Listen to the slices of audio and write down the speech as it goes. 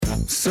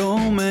So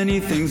many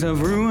things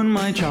have ruined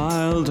my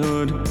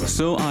childhood,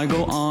 so I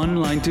go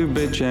online to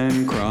bitch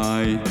and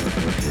cry.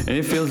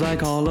 It feels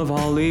like all of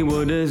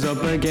Hollywood is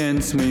up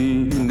against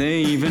me. They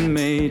even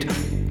made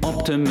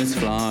Optimus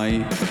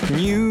fly.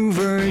 New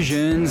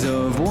versions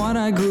of what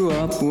I grew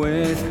up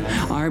with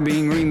are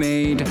being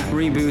remade,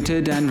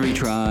 rebooted and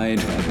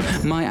retried.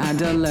 My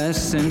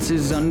adolescence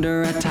is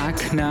under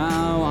attack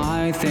now.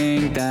 I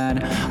think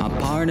that a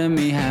part of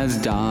me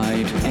has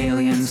died.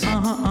 Aliens,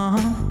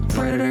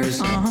 Predators,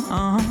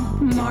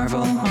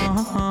 Marvel,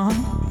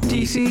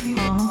 DC,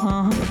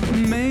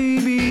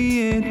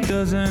 maybe it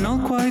doesn't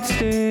all quite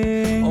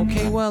stay.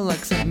 Okay, well,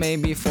 except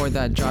maybe for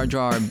that Jar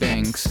Jar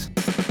Binks.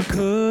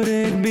 Could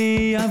it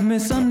be I've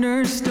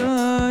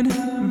misunderstood?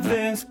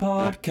 This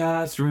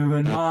podcast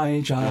ruined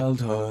my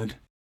childhood.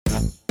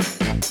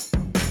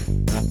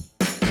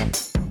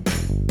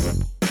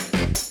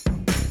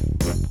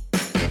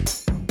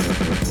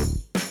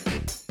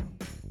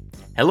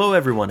 Hello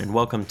everyone and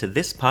welcome to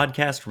This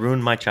Podcast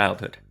Ruined My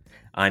Childhood.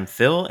 I'm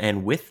Phil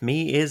and with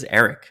me is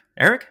Eric.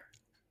 Eric?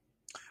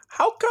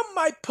 How come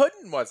my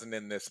pudding wasn't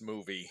in this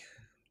movie?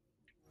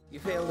 You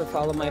fail to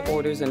follow my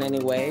orders in any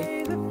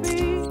way,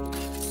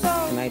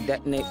 and I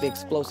detonate the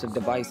explosive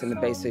device in the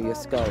base of your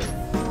skull.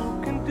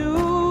 Can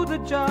do the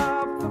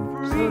job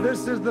for free. So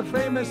this is the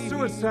famous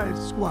Suicide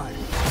Squad.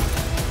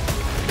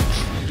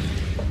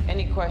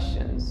 Any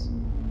questions?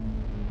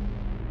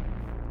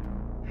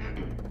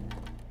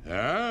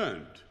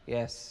 And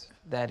Yes,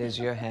 that is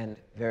your hand.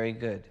 Very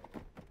good.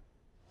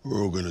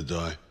 we're all gonna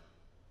die.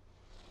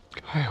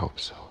 I hope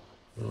so.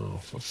 Oh,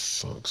 for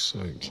fuck's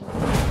sake.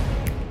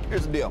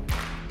 Here's the deal.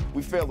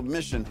 We fail the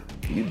mission,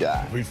 you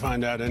die. If we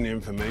find out any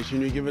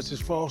information you give us is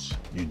false,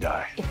 you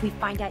die. If we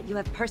find out you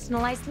have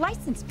personalized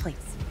license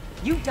plates,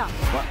 you die.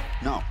 What?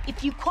 No.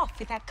 If you cough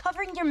without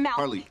covering your mouth.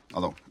 Harley,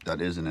 although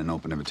that isn't an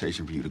open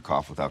invitation for you to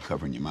cough without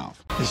covering your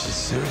mouth. This is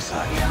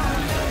suicide.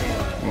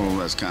 Well,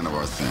 that's kind of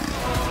our thing.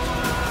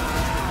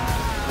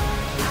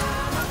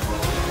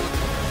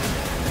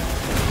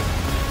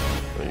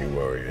 Don't you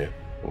worry, eh?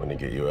 I want to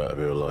get you out of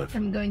here alive.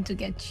 I'm going to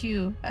get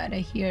you out of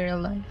here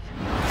alive.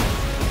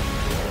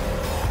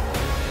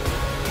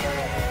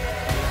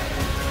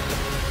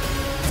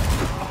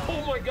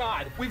 Oh my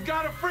god, we've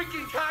got a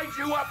freaking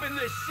kaiju up in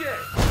this shit!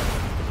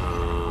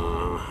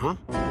 Uh-huh.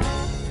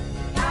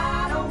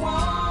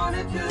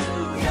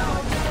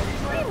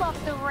 We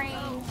love the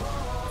rain.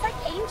 It's like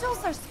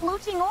angels are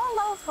splooching all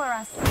over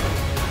us.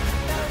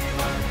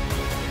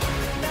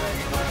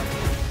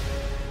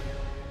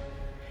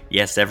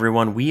 Yes,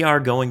 everyone, we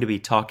are going to be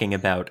talking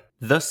about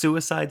The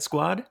Suicide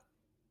Squad,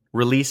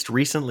 released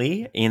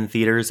recently in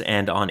theaters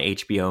and on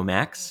HBO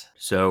Max.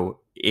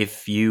 So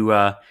if you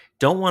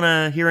don't want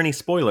to hear any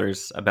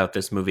spoilers about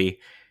this movie,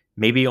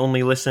 maybe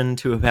only listen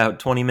to about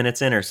 20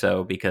 minutes in or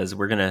so, because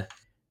we're going to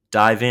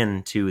dive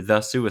into The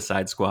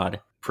Suicide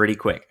Squad pretty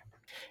quick.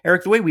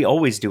 Eric, the way we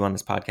always do on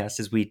this podcast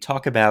is we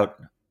talk about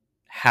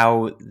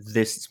how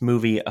this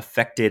movie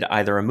affected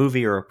either a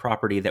movie or a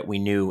property that we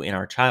knew in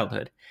our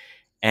childhood.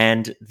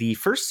 And the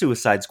first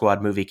Suicide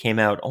Squad movie came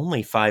out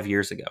only 5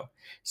 years ago.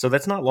 So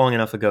that's not long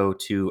enough ago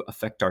to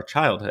affect our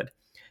childhood.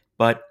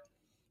 But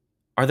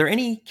are there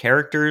any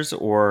characters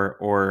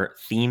or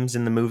themes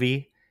in the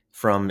movie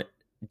from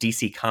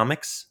DC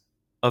Comics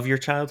of your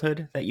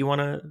childhood that you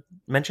want to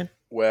mention?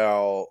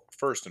 Well,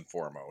 first and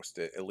foremost,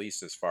 at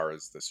least as far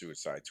as the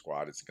Suicide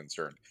Squad is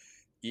concerned,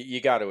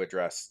 you got to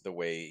address the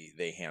way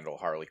they handle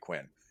Harley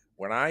Quinn.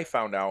 When I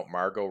found out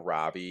Margot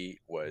Robbie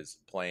was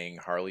playing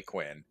Harley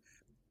Quinn,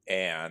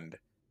 and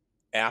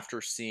after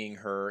seeing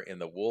her in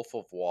The Wolf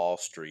of Wall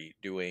Street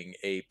doing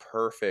a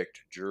perfect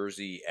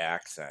Jersey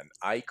accent,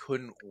 I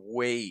couldn't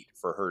wait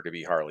for her to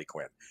be Harley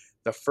Quinn.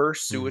 The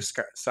first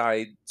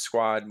Suicide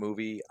Squad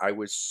movie, I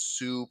was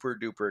super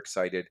duper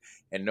excited.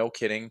 And no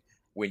kidding,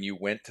 when you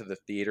went to the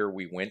theater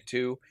we went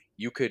to,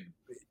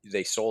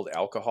 they sold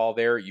alcohol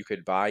there. You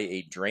could buy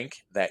a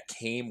drink that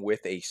came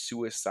with a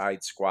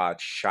Suicide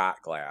Squad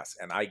shot glass.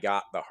 And I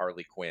got the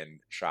Harley Quinn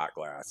shot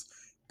glass,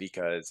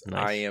 because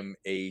Nice. I am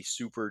a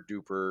super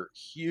duper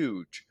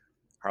huge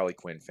Harley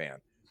Quinn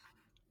fan.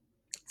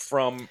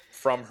 From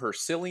her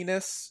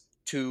silliness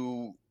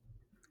to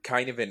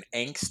kind of an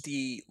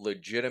angsty,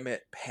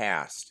 legitimate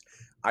past,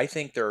 I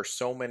think there are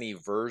so many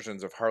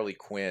versions of Harley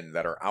Quinn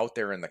that are out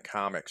there in the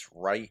comics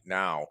right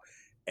now.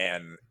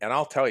 And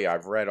I'll tell you,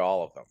 I've read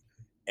all of them,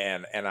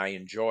 and I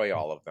enjoy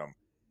all of them.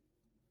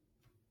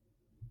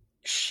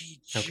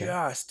 She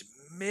just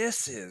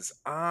misses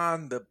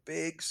on the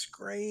big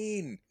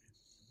screen.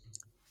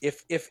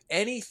 If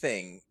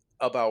anything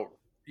about,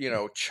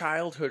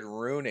 childhood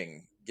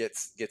ruining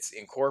gets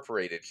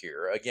incorporated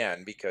here,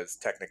 again, because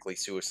technically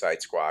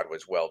Suicide Squad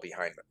was well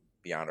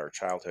beyond our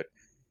childhood,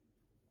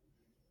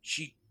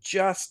 she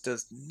just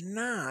does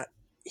not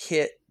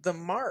hit the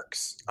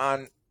marks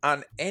on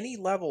any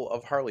level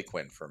of Harley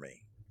Quinn for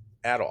me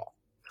at all.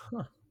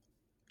 Huh.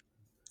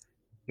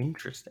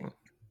 Interesting.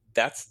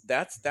 That's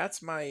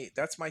my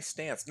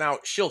stance. Now,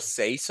 she'll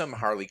say some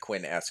Harley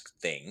Quinn-esque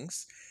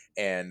things,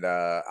 And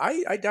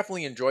I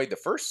definitely enjoyed the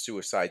first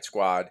Suicide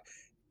Squad.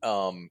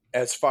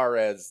 As far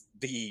as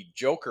the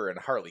Joker and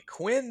Harley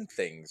Quinn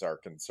things are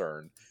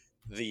concerned,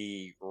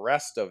 the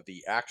rest of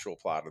the actual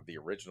plot of the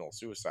original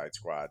Suicide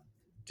Squad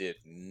did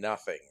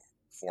nothing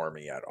for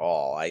me at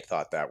all. I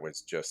thought that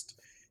was just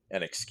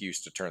an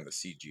excuse to turn the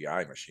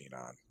CGI machine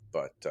on.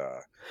 But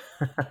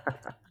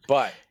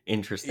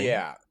Interesting.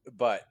 yeah,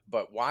 but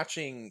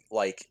watching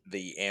like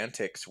the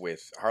antics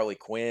with Harley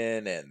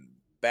Quinn and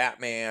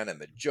Batman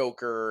and the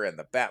Joker, and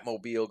the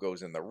Batmobile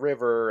goes in the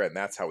river, and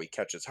that's how he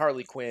catches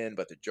Harley Quinn,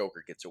 but the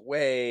Joker gets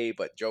away,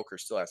 but Joker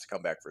still has to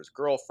come back for his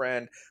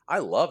girlfriend. I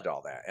loved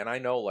all that. And I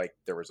know like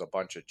there was a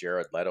bunch of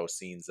Jared Leto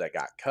scenes that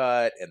got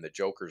cut and the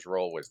Joker's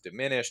role was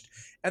diminished,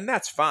 and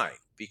that's fine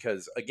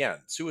because again,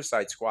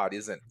 Suicide Squad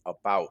isn't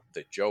about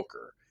the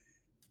Joker.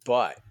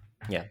 But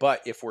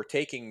if we're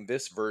taking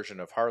this version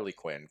of Harley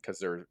Quinn,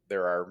 because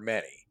there are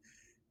many,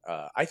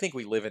 I think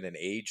we live in an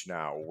age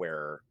now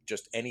where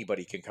just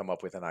anybody can come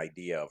up with an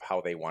idea of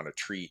how they want to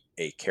treat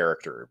a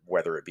character,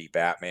 whether it be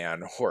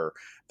Batman or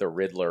the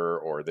Riddler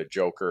or the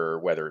Joker,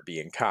 whether it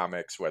be in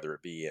comics, whether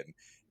it be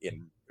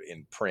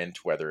in print,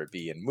 whether it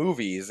be in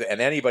movies,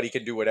 and anybody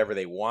can do whatever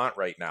they want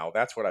right now.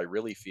 That's what I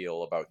really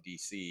feel about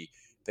DC.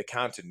 The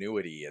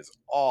continuity is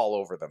all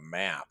over the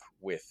map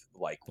with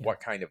like what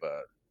kind of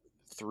a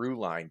through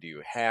line do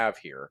you have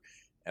here?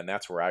 And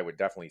that's where I would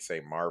definitely say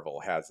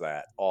Marvel has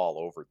that all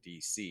over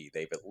DC.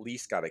 They've at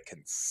least got a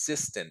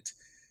consistent,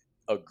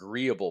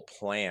 agreeable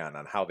plan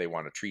on how they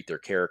want to treat their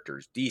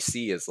characters.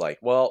 DC is like,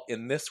 well,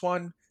 in this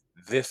one,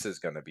 this is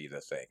going to be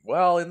the thing.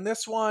 Well, in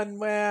this one,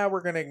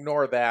 we're going to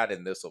ignore that,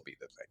 and this will be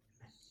the thing.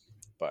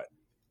 But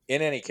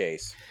in any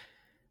case,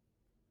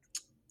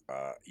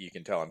 you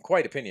can tell I'm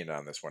quite opinionated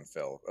on this one,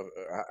 Phil.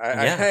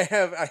 And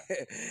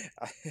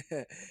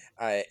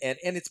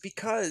it's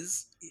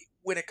because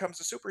when it comes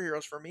to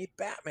superheroes, for me,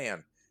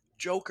 Batman,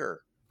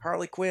 Joker,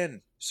 Harley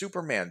Quinn,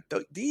 Superman,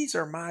 these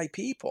are my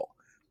people.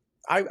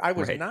 I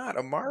was not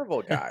a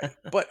Marvel guy,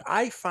 but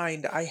I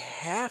find I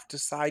have to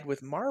side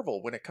with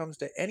Marvel when it comes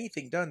to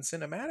anything done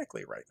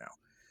cinematically right now.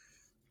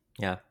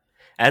 Yeah,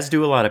 as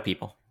do a lot of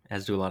people.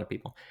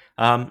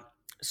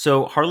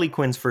 So Harley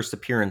Quinn's first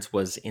appearance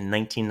was in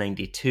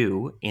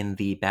 1992 in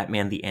the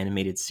Batman the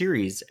Animated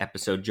Series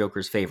episode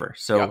Joker's Favor.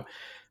 So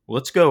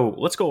let's go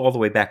all the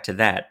way back to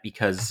that,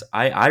 because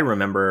I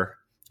remember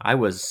I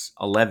was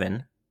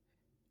 11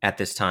 at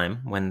this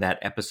time when that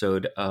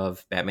episode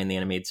of Batman the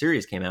Animated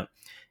Series came out.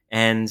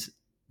 And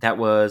that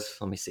was,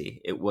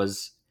 it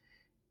was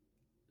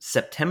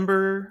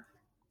September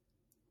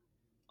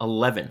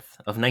 11th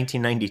of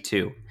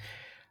 1992.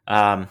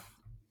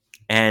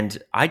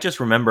 And I just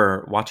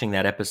remember watching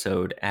that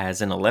episode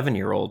as an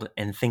 11-year-old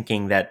and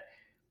thinking that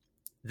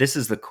this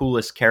is the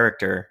coolest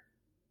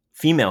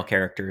female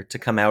character to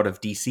come out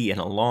of DC in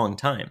a long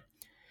time.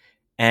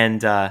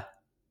 And I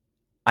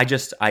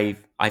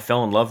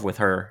fell in love with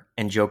her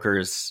and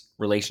Joker's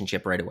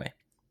relationship right away.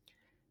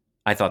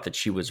 I thought that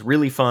she was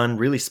really fun,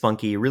 really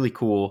spunky, really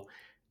cool.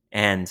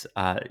 And,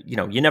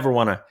 you never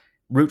want to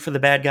root for the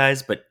bad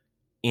guys, but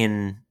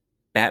in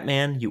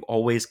Batman, you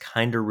always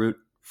kind of root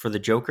for the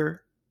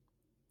Joker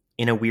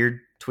in a weird,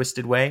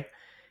 twisted way.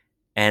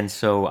 And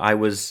so I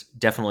was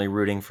definitely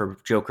rooting for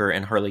Joker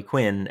and Harley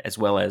Quinn, as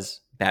well as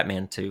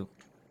Batman, to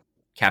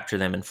capture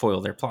them and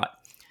foil their plot.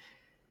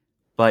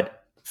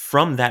 But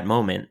from that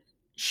moment,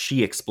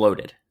 she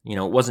exploded. It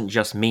wasn't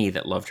just me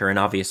that loved her, and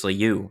obviously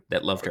you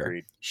that loved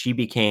her. She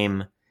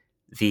became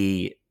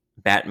the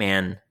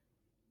Batman,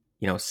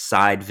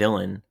 side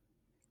villain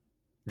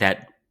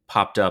that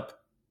popped up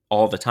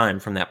all the time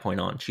from that point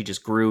on. She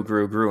just grew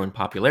in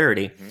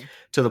popularity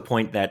to the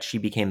point that she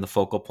became the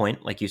focal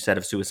point, like you said,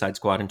 of Suicide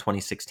Squad in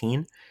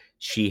 2016.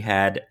 She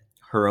had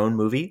her own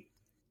movie,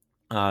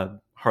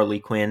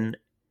 Harley Quinn,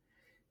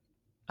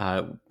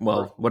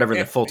 whatever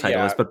the full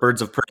title is, but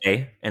Birds of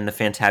Prey and the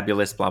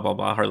Fantabulous blah, blah,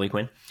 blah, Harley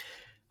Quinn.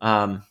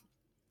 And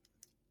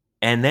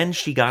then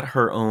she got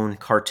her own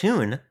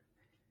cartoon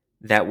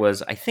that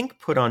was, I think,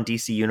 put on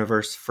DC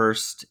Universe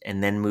first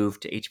and then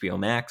moved to HBO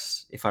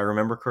Max, if I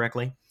remember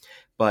correctly.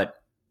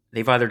 But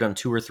they've either done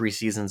 2 or 3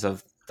 seasons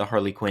of the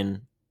Harley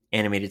Quinn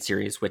animated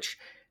series, which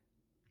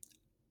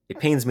it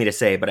pains me to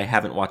say, but I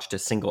haven't watched a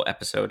single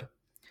episode.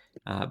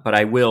 But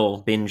I will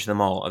binge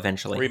them all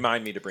eventually.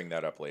 Remind me to bring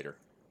that up later.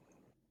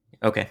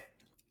 Okay.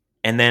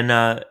 And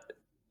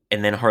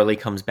then Harley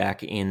comes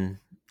back in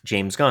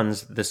James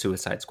Gunn's The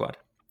Suicide Squad.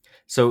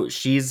 So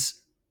she's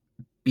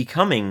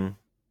becoming,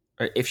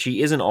 or if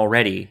she isn't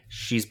already,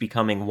 she's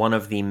becoming one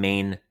of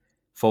the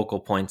focal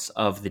points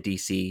of the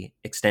DC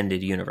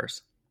extended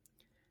universe.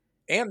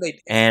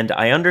 And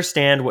I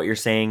understand what you're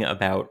saying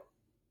about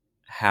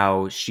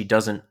how she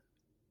doesn't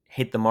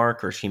hit the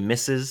mark or she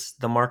misses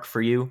the mark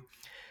for you,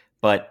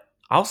 but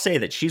I'll say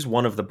that she's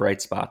one of the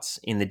bright spots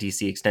in the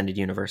DC extended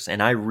universe,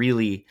 and I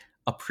really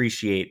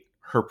appreciate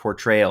her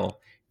portrayal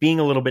being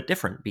a little bit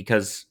different,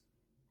 because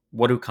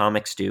what do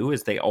comics do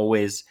is they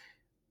always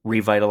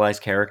revitalize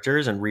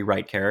characters and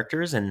rewrite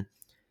characters, and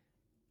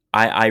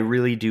I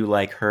really do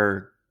like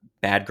her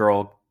Bad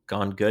Girl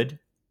Gone Good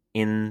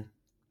in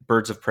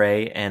Birds of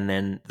Prey and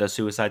then the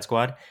Suicide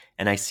Squad,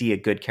 and I see a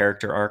good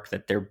character arc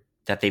that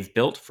they've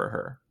built for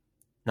her.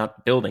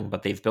 Not building,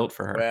 but they've built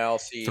for her Well,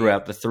 see,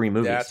 throughout the 3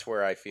 movies. that's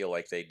where I feel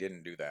like they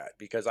didn't do that,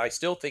 because I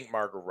still think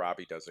Margot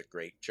Robbie does a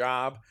great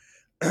job.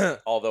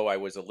 Although I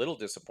was a little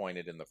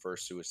disappointed in the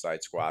first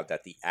Suicide Squad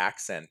that the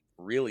accent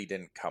really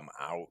didn't come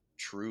out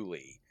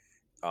truly,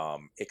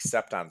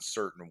 except on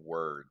certain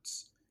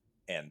words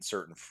and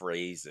certain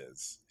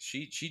phrases.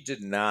 She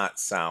did not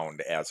sound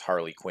as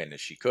Harley Quinn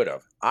as she could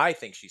have. I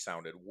think she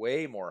sounded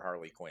way more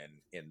Harley Quinn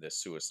in this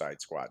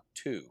Suicide Squad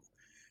 2.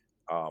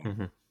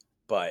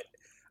 But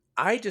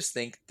I just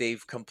think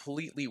they've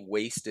completely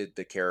wasted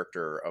the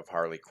character of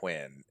Harley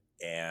Quinn.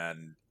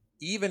 And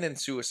even in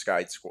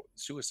Suicide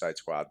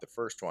Squad, the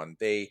first one,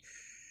 they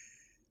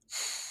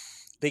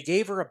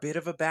gave her a bit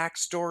of a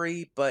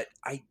backstory, but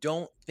I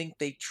don't think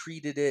they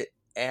treated it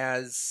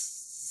as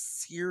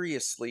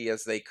seriously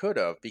as they could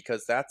have,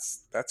 because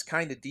that's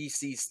kind of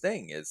DC's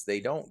thing, is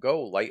they don't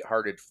go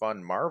lighthearted,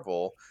 fun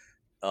Marvel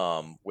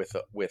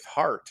with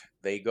heart.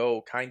 They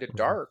go kind of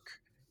dark.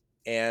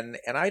 And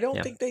I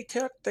don't think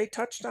they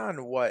touched on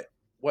what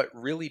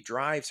really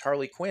drives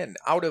Harley Quinn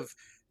out of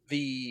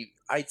the,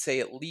 I'd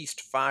say, at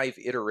least 5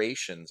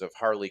 iterations of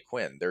Harley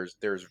Quinn.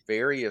 There's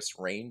various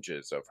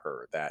ranges of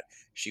her. That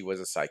she was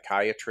a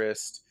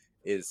psychiatrist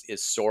is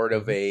sort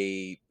of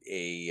a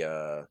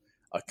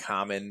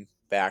common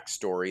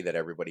backstory that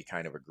everybody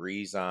kind of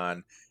agrees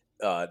on.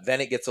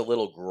 Then it gets a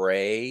little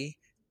gray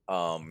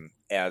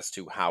as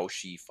to how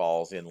she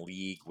falls in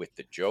league with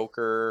the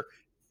Joker.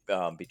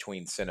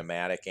 Between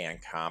cinematic and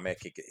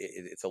comic,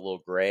 it's a little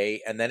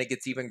gray, and then it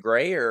gets even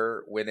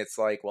grayer when it's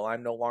like, well,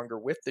 I'm no longer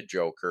with the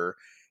Joker,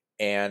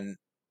 and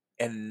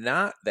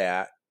not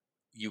that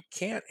you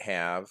can't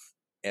have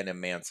an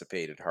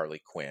emancipated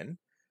Harley Quinn.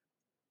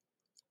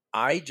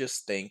 I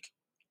just think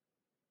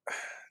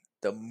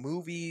the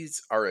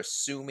movies are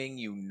assuming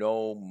you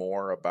know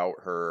more about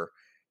her,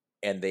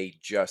 and they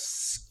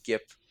just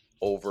skip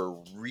over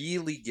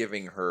really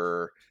giving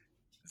her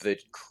the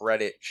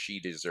credit she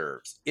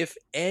deserves. If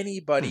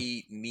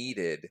anybody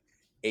needed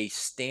a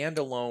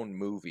standalone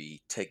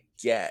movie to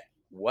get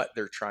what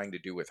they're trying to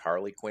do with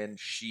Harley Quinn,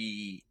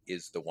 she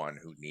is the one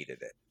who needed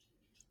it.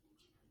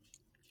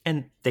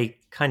 And they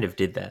kind of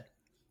did that.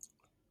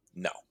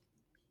 No.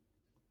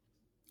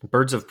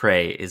 Birds of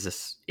Prey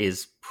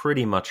is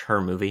pretty much her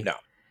movie.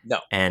 No.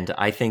 And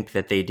I think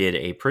that they did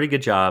a pretty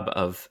good job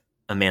of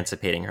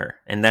emancipating her,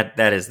 and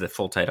that is the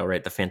full title,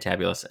 right? The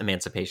Fantabulous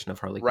Emancipation of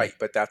Harley Quinn. Right,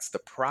 but that's the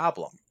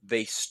problem.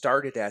 They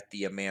started at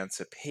the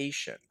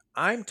emancipation.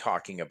 I'm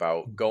talking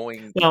about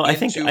going. Well, I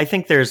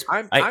think there's.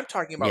 I'm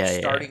talking about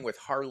starting with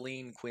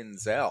Harleen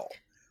Quinzel.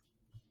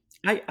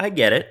 I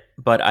get it,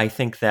 but I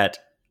think that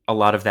a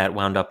lot of that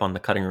wound up on the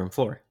cutting room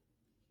floor.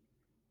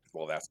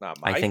 Well, that's not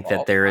my I think fault.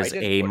 that there is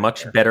a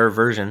much better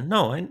version.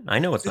 No, I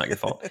know it's not your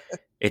fault.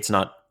 It's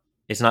not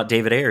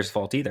David Ayer's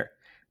fault either.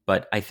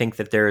 But I think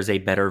that there is a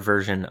better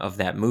version of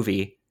that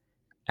movie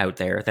out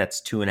there that's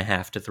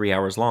 2.5 to 3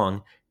 hours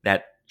long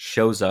that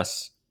shows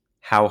us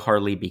how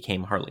Harley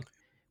became Harley.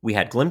 We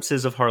had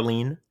glimpses of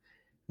Harleen.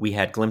 We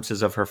had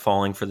glimpses of her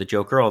falling for the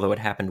Joker, although it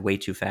happened way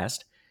too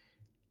fast.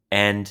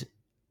 And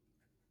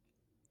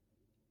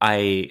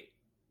I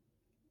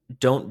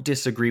don't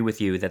disagree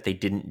with you that they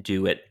didn't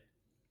do it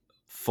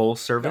full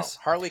service.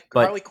 No,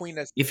 Harley Quinn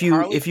has. If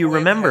you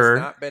remember,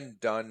 has not been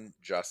done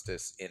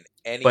justice in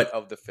any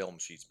of the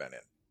films she's been in.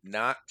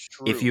 Not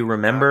true. If you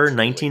remember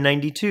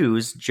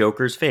 1992's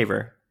Joker's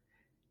Favor,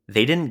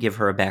 they didn't give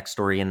her a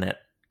backstory in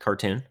that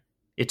cartoon.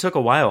 It took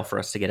a while for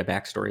us to get a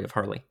backstory of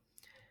Harley.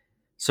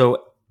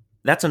 So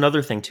that's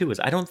another thing too, is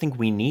I don't think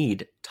we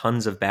need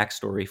tons of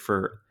backstory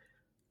for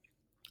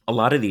a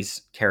lot of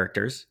these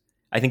characters.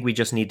 I think we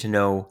just need to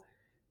know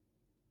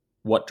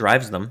what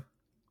drives them.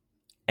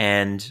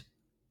 And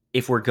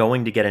if we're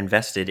going to get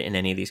invested in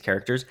any of these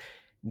characters,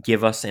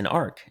 give us an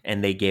arc.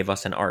 And they gave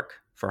us an arc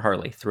for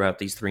Harley throughout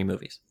these 3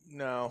 movies.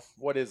 No,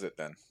 what is it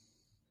then?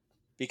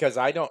 Because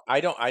I don't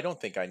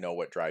think I know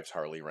what drives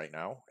Harley right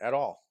now at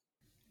all.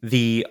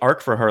 The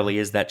arc for Harley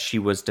is that she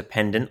was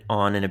dependent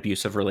on an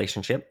abusive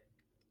relationship.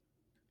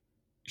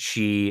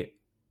 She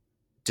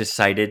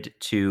decided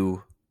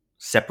to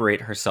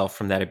separate herself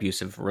from that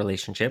abusive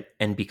relationship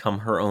and become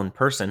her own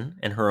person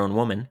and her own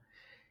woman,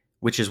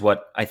 which is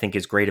what I think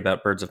is great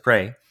about Birds of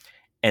Prey.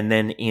 And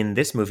then in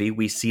this movie,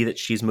 we see that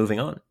she's moving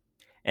on.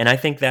 And I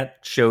think that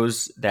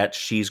shows that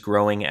she's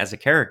growing as a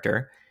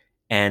character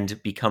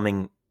and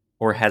becoming,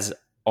 or has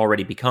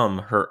already become,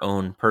 her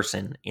own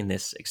person in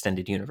this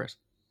extended universe.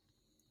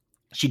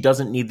 She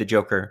doesn't need the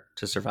Joker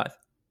to survive.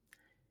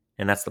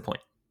 And that's the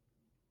point.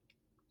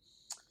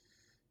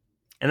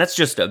 And that's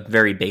just a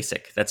very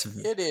basic.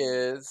 It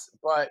is,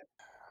 but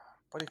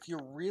if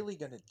you're really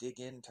going to dig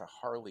into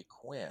Harley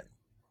Quinn,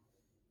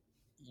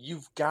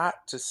 you've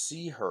got to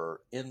see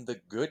her in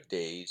the good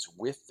days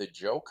with the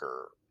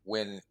Joker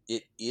when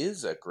it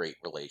is a great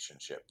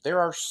relationship. There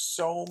are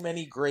so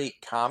many great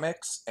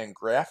comics and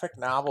graphic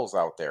novels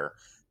out there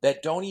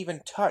that don't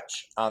even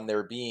touch on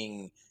there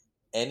being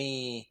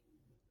any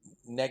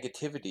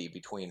negativity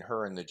between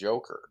her and the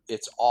Joker.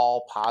 It's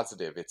all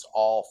positive. It's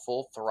all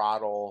full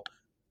throttle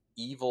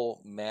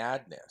evil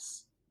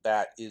madness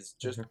that is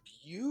just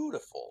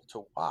beautiful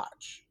to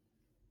watch.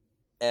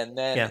 And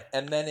then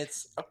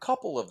it's a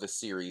couple of the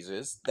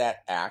series that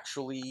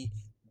actually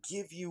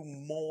give you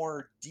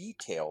more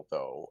detail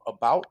though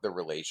about the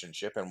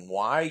relationship and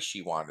why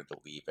she wanted to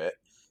leave it.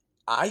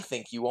 I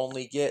think you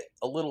only get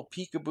a little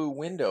peekaboo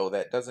window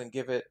that doesn't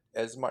give it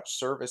as much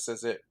service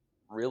as it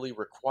really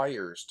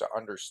requires to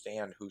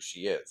understand who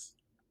she is.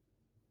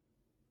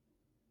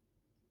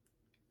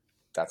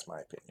 That's my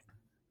opinion.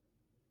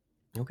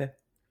 Okay.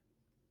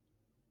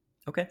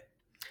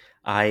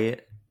 I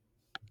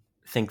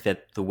think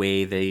that the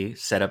way they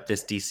set up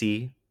this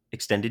DC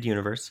extended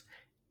universe,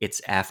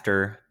 it's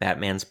after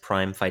Batman's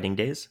prime fighting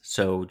days.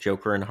 So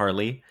Joker and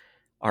Harley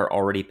are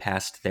already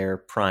past their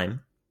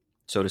prime,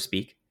 so to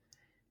speak.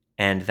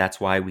 And that's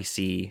why we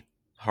see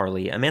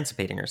Harley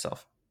emancipating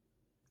herself.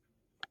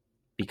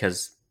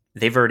 Because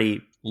they've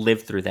already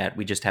lived through that.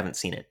 We just haven't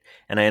seen it.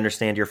 And I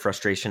understand your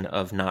frustration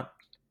of not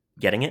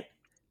getting it,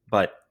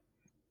 but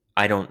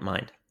I don't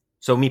mind.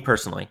 So me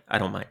personally, I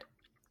don't mind.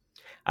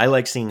 I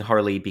like seeing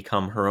Harley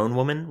become her own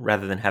woman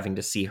rather than having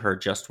to see her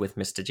just with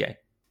Mr. J.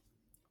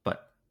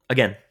 But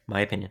again,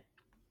 my opinion.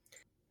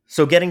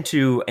 So getting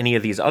to any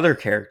of these other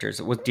characters,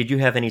 did you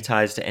have any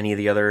ties to any of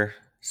the other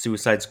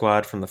Suicide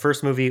Squad from the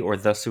first movie or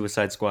the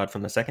Suicide Squad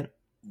from the second?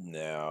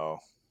 No.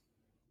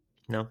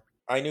 No?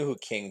 I knew who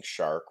King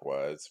Shark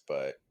was,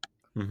 but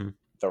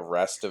the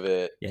rest of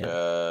it,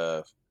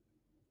 nah.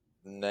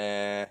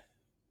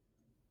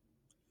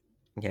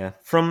 Yeah,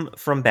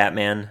 from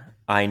Batman,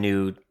 I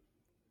knew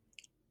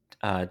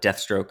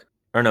Deathstroke.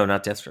 Or no,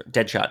 not Deathstroke.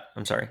 Deadshot.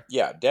 I'm sorry.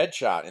 Yeah,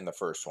 Deadshot in the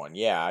first one.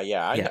 Yeah.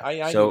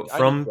 So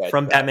from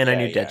Batman, I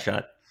knew Deadshot.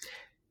 Yeah.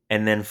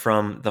 And then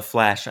from The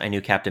Flash, I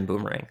knew Captain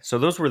Boomerang. So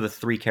those were the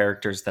three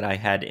characters that I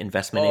had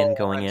investment in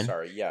going in.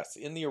 Sorry, yes.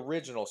 In the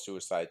original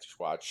Suicide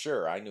Squad,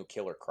 sure, I knew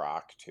Killer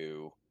Croc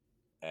too.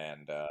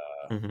 And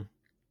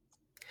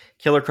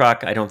Killer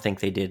Croc, I don't think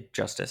they did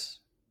justice.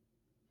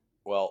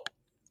 Well,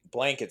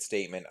 blanket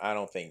statement, I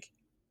don't think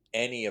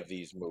any of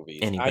these movies.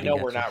 Anybody I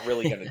know we're not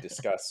really going to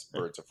discuss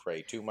Birds of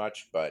Prey too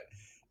much, but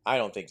I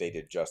don't think they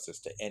did justice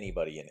to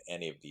anybody in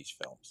any of these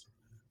films.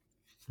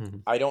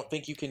 I don't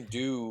think you can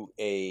do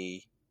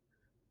a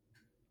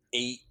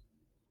 8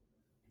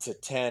 to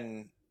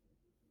 10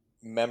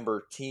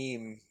 member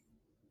team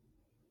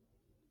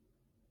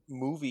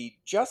movie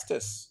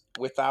justice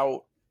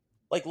without,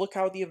 like, look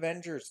how the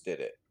Avengers did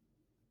it.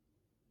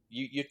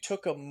 You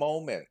took a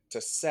moment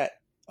to set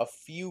a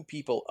few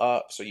people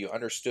up so you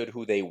understood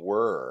who they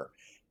were,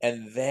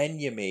 and then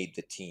you made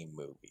the team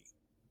movie,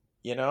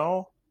 you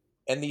know?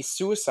 And these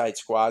Suicide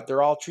Squad,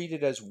 they're all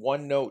treated as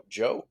one-note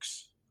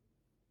jokes.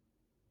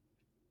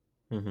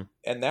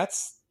 And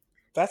that's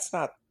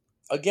not,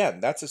 again,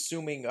 that's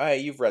assuming, hey,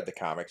 you've read the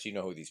comics, you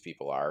know who these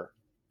people are.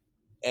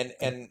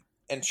 And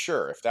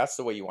sure, if that's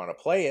the way you want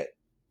to play it,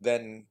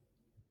 then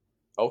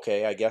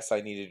okay, I guess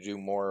I need to do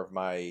more of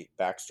my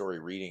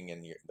backstory reading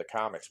in the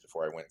comics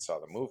before I went and saw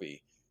the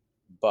movie.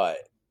 But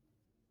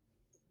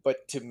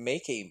to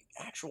make a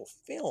actual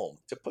film,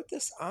 to put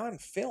this on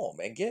film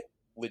and get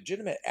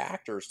legitimate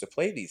actors to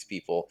play these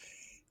people,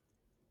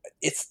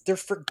 they're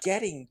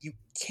forgetting you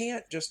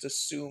can't just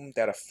assume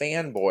that a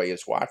fanboy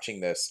is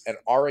watching this and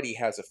already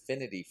has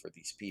affinity for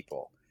these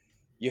people.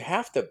 You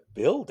have to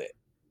build it,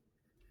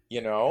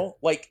 you know?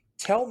 Like,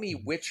 tell me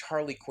which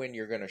Harley Quinn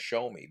you're going to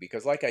show me,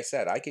 because like I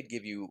said, I could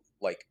give you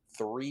like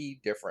 3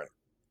 different,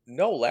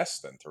 no less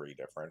than 3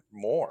 different,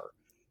 more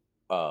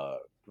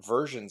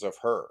versions of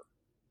her,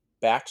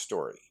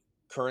 backstory,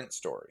 current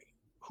story,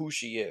 who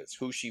she is,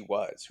 who she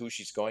was, who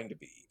she's going to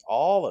be,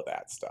 all of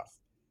that stuff.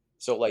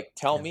 So, like,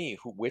 tell me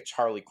which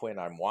Harley Quinn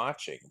I'm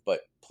watching,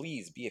 but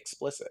please be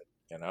explicit,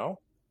 you know?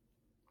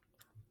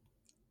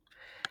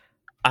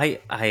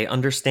 I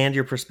understand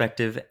your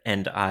perspective,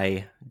 and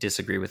I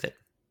disagree with it.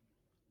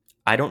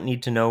 I don't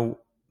need to know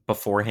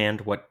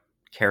beforehand what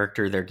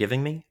character they're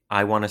giving me.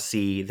 I want to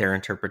see their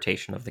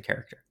interpretation of the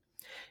character.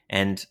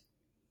 And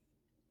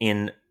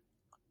in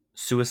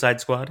Suicide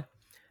Squad,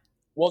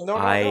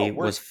 I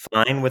was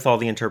fine with all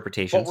the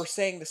interpretations. But we're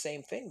saying the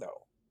same thing,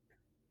 though.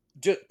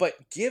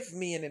 But give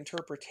me an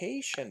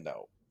interpretation,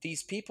 though.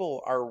 These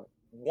people are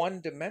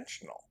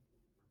one-dimensional.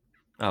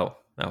 Oh,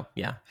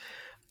 yeah.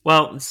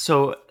 Well,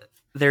 so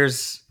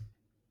there's,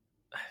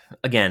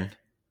 again,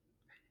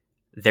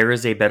 there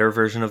is a better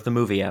version of the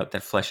movie out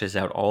that fleshes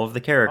out all of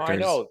the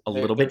characters a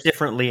little bit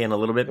differently and a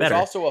little bit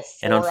better.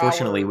 And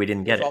unfortunately, we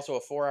didn't get it. There's also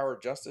a 4-hour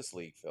Justice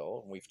League,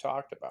 Phil, and we've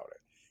talked about it.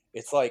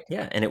 It's like...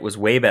 Yeah, and it was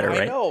way better,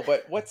 right? I know,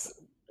 but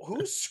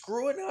who's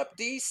screwing up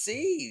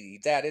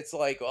DC? That it's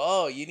like,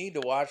 oh, you need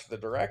to watch the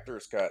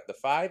director's cut, the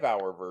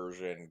 5-hour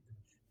version.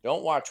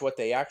 Don't watch what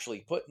they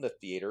actually put in the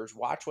theaters.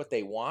 Watch what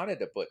they wanted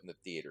to put in the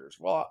theaters.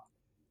 Well,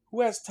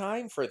 who has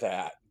time for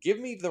that? Give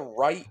me the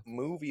right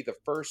movie the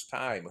first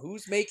time.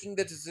 Who's making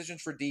the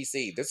decisions for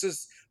DC? This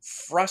is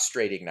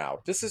frustrating now.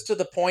 This is to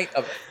the point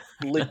of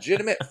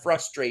legitimate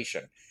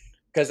frustration.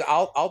 Because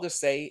I'll just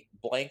say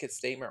blanket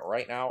statement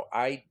right now.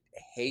 I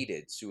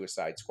hated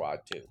Suicide Squad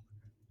 2.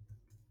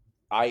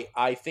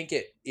 I think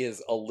it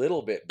is a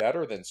little bit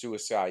better than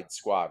Suicide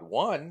Squad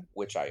 1,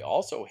 which I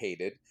also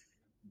hated,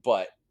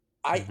 but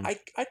I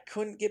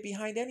couldn't get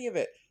behind any of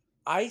it.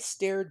 I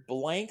stared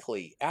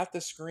blankly at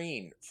the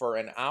screen for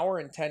an hour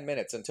and 10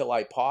 minutes until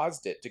I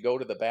paused it to go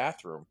to the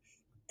bathroom.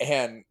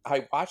 And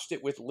I watched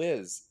it with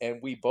Liz,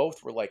 and we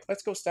both were like,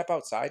 let's go step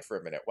outside for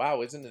a minute.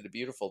 Wow, isn't it a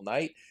beautiful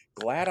night?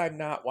 Glad I'm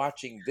not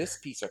watching this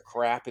piece of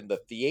crap in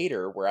the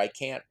theater where I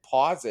can't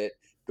pause it,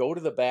 go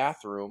to the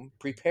bathroom,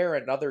 prepare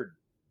another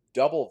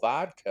double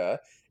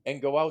vodka,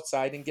 and go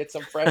outside and get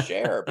some fresh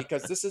air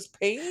because this is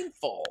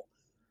painful.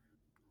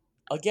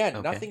 Again,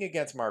 Okay. nothing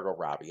against Margot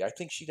Robbie. I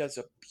think she does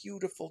a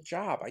beautiful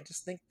job. I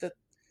just think that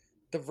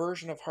the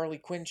version of Harley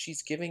Quinn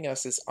she's giving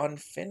us is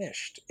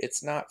unfinished.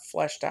 It's not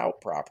fleshed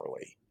out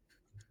properly.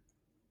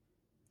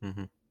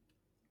 Mm-hmm.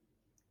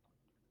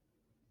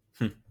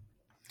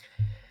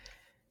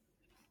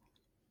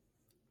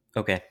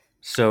 Okay,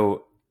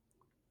 so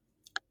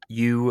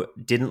you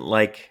didn't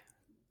like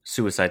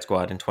Suicide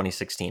Squad in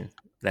 2016.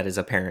 That is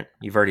apparent.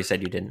 You've already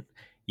said you didn't.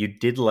 You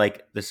did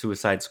like the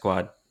Suicide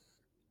Squad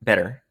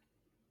better,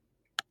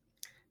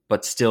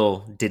 but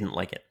still didn't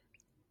like it.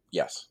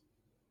 Yes.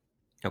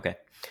 Okay.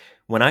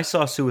 When I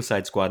saw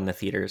Suicide Squad in the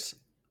theaters,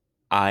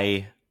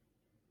 I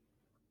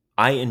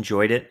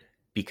enjoyed it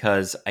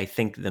because I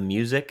think the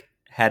music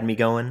had me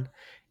going,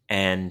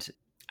 and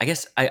I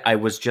guess I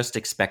was just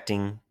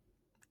expecting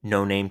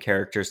no-name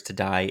characters to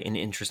die in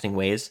interesting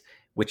ways,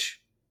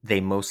 which they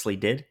mostly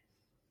did.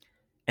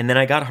 And then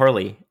I got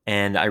Harley,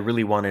 and I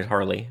really wanted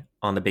Harley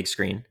on the big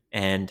screen,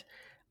 and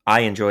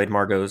I enjoyed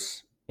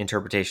Margot's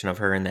interpretation of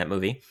her in that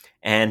movie,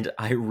 and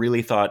I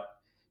really thought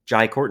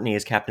Jai Courtney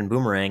as Captain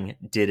Boomerang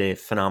did a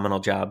phenomenal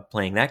job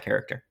playing that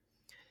character.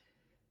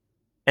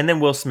 And then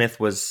Will Smith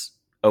was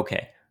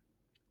okay.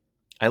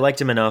 I liked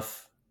him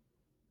enough.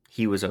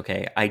 He was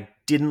okay. I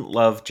didn't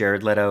love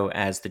Jared Leto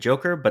as the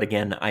Joker, but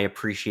again, I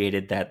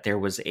appreciated that there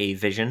was a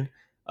vision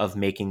of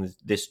making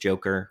this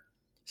Joker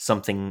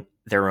something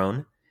their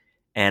own,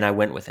 and I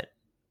went with it.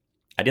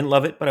 I didn't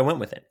love it, but I went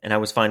with it, and I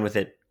was fine with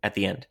it at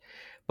the end.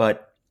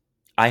 But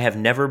I have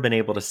never been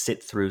able to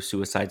sit through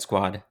Suicide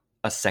Squad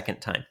a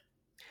second time.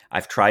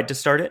 I've tried to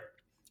start it.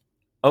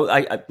 Oh,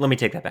 let me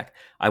take that back.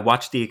 I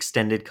watched the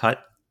extended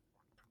cut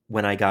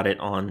when I got it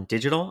on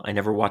digital. I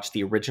never watched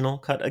the original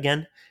cut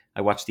again.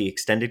 I watched the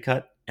extended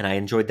cut, and I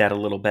enjoyed that a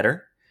little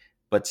better.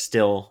 But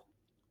still,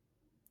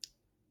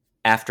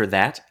 after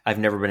that, I've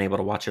never been able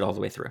to watch it all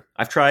the way through.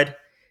 I've tried.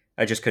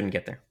 I just couldn't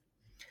get there.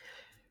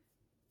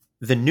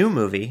 The new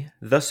movie,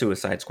 The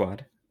Suicide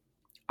Squad,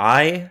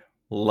 I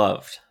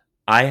loved.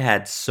 I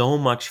had so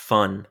much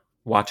fun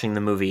watching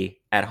the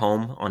movie at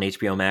home on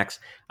HBO Max.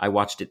 I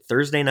watched it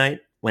Thursday night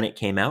when it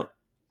came out,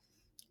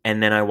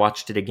 and then I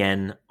watched it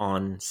again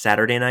on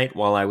Saturday night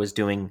while I was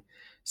doing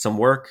some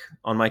work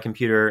on my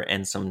computer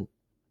and some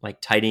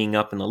like tidying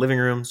up in the living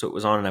room. So it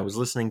was on and I was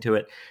listening to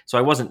it. So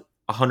I wasn't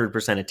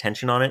 100%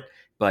 attention on it,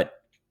 but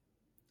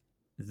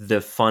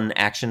the fun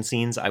action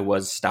scenes I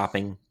was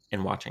stopping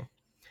and watching.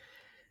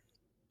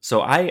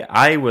 So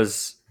I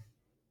was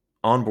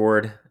on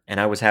board and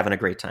I was having a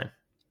great time.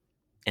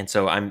 And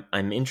so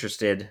I'm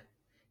interested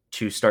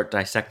to start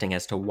dissecting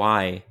as to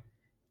why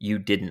you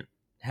didn't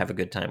have a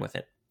good time with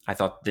it. I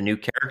thought the new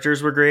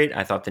characters were great.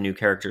 I thought the new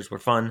characters were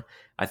fun.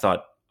 I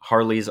thought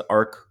Harley's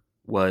arc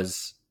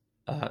was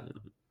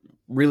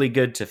really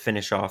good to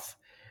finish off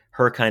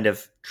her kind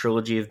of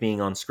trilogy of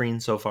being on screen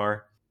so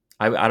far.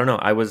 I don't know.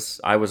 I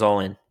was all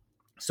in.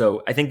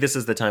 So I think this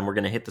is the time we're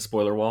going to hit the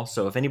spoiler wall.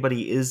 So if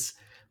anybody is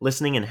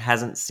listening and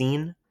hasn't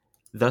seen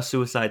The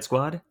Suicide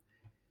Squad,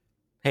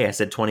 hey, I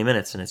said 20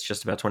 minutes and it's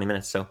just about 20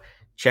 minutes. So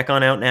check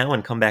on out now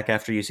and come back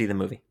after you see the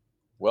movie.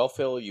 Well,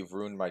 Phil, you've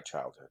ruined my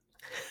childhood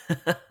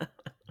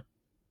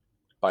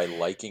by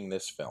liking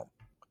this film.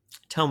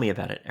 Tell me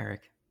about it,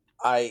 Eric.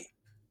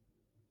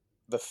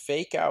 The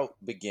fake out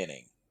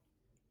beginning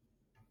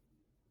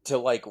to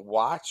like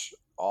watch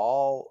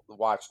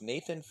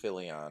Nathan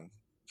Fillion,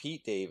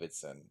 Pete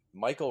Davidson,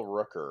 Michael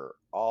Rooker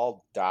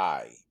all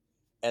die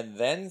and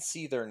then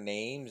see their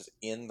names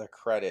in the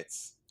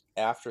credits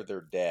after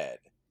they're dead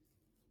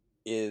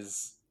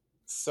is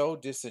so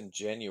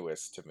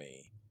disingenuous to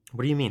me.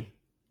 What do you mean?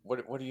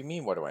 What do you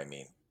mean? What do I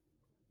mean?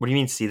 What do you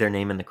mean see their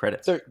name in the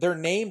credits? Their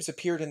names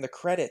appeared in the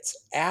credits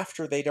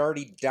after they'd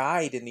already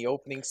died in the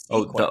opening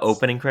sequence. Oh, the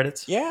opening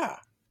credits? Yeah.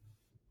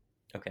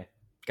 Okay,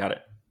 got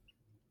it.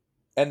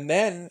 And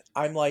then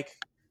I'm like...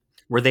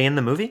 Were they in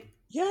the movie?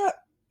 Yeah.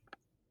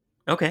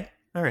 Okay,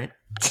 all right.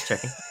 Just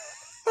checking.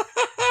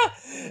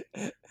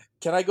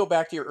 Can I go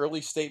back to your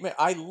early statement?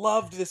 I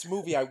loved this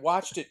movie. I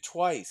watched it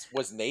twice.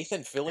 Was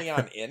Nathan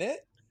Fillion in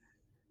it?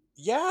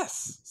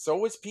 Yes. So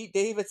was Pete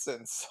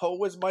Davidson. So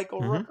was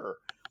Michael Rooker.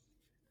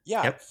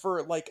 Yeah,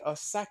 for like a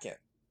second.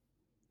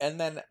 And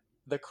then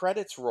the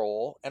credits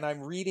roll and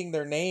I'm reading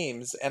their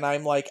names and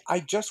I'm like,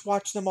 I just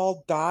watched them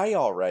all die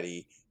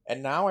already.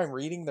 And now I'm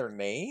reading their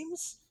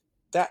names?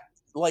 That,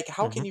 like,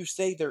 how can you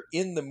say they're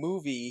in the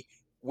movie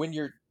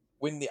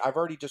I've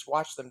already just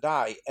watched them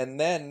die, and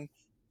then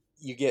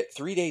you get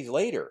 3 days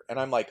later, and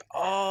I'm like,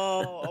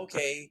 oh,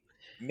 okay,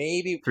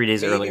 maybe 3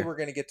 days earlier. we're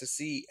gonna get to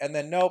see, and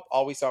then nope,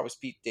 all we saw was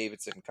Pete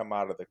Davidson come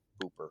out of the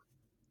pooper,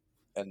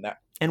 and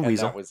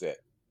Weasel. that was it.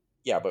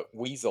 Yeah, but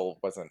Weasel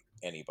wasn't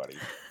anybody.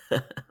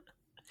 But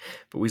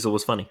Weasel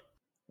was funny.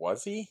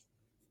 Was he?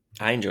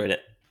 I enjoyed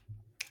it.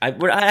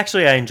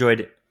 I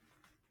enjoyed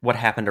what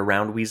happened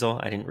around Weasel.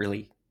 I didn't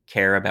really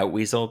care about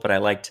Weasel, but I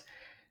liked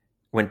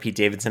when Pete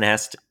Davidson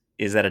asked,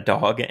 "Is that a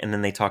dog?" And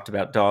then they talked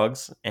about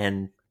dogs,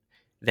 and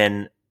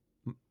then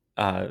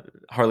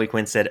Harley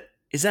Quinn said,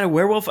 "Is that a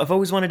werewolf? I've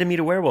always wanted to meet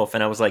a werewolf."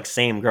 And I was like,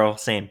 "Same, girl,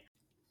 same."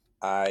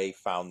 I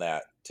found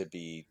that to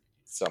be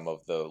some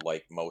of the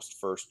most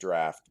first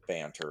draft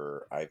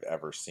banter I've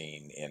ever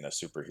seen in a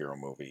superhero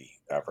movie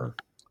ever.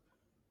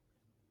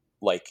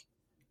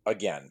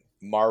 Again,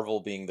 Marvel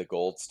being the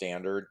gold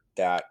standard,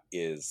 that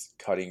is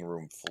cutting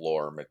room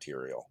floor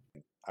material.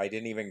 I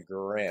didn't even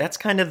grin. That's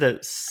kind of the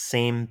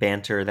same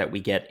banter that we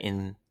get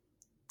in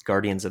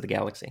Guardians of the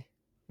Galaxy,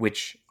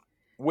 which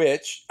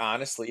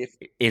honestly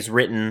is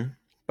written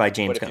by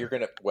James Gunn. If you're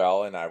gonna,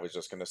 and I was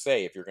just gonna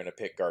say, if you're gonna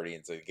pick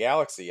Guardians of the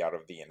Galaxy out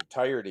of the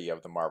entirety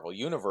of the Marvel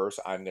universe,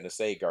 I'm gonna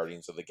say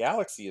Guardians of the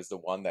Galaxy is the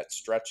one that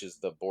stretches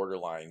the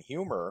borderline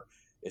humor,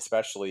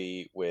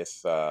 especially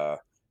with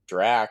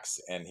Drax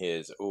and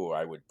his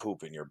I would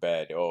poop in your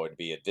bed. Oh, it'd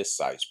be a this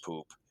size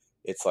poop.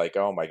 It's like,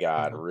 oh my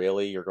God,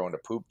 really? You're going to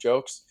poop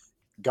jokes?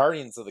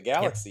 Guardians of the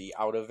Galaxy,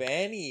 out of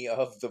any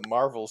of the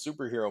Marvel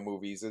superhero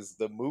movies, is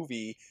the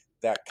movie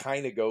that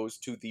kind of goes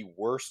to the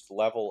worst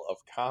level of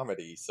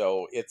comedy.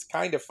 So it's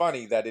kind of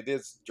funny that it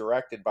is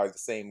directed by the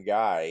same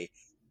guy.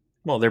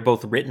 Well, they're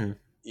both written.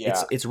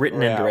 Yeah. It's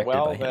written and directed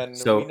by him. Then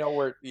so we know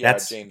where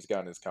James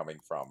Gunn is coming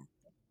from.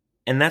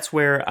 And that's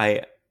where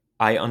I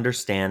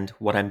understand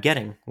what I'm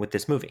getting with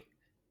this movie.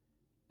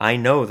 I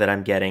know that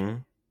I'm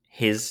getting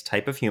his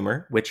type of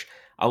humor, which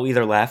I'll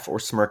either laugh or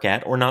smirk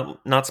at or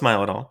not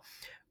smile at all.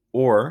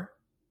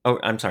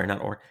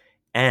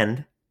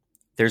 And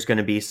there's going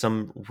to be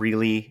some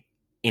really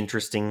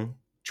interesting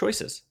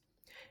choices.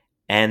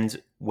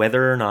 And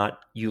whether or not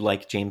you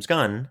like James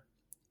Gunn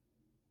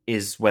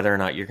is whether or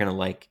not you're going to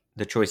like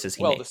the choices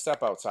he made. Well, the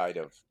step outside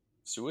of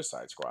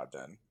Suicide Squad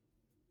then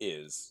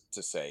is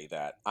to say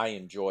that I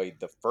enjoyed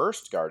the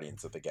first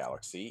Guardians of the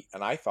Galaxy,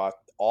 and I thought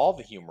all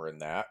the humor in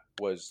that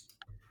was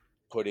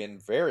put in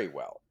very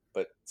well.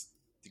 But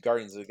the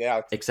Guardians of the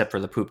Galaxy... Except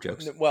for the poop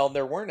jokes. Well,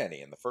 there weren't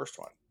any in the first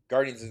one.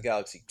 Guardians of the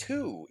Galaxy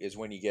 2 is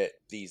when you get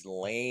these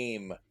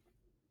lame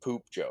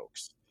poop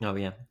jokes. Oh,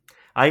 yeah.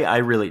 I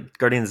really...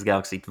 Guardians of the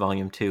Galaxy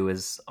Volume 2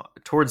 is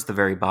towards the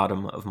very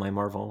bottom of my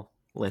Marvel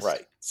list.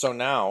 Right. So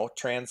now,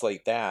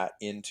 translate that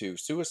into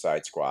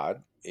Suicide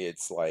Squad.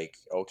 It's like,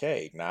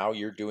 okay, now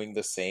you're doing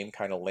the same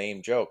kind of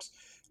lame jokes.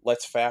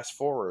 Let's fast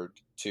forward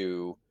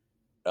to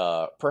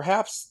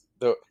perhaps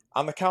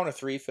on the count of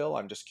three, Phil,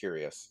 I'm just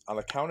curious. On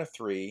the count of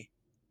three,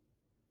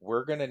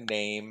 we're going to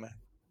name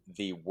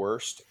the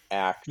worst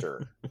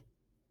actor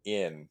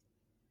in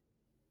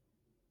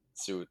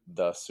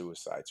the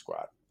Suicide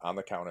Squad. On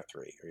the count of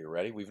three. Are you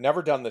ready? We've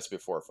never done this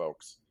before,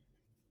 folks.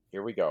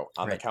 Here we go.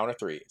 On the count of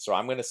three. So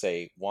I'm going to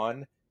say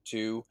 1,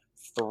 2,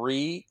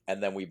 3,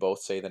 and then we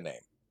both say the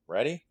name.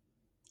 Ready?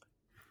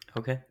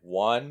 Okay.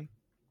 1,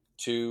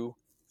 2,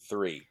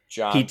 3.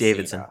 John Pete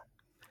Davidson. Cena.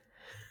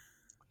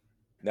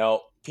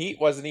 No, Pete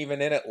wasn't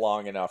even in it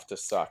long enough to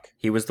suck.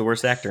 He was the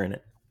worst actor in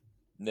it.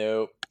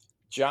 Nope.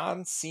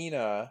 John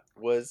Cena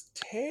was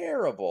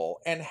terrible,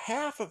 and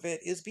half of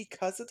it is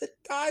because of the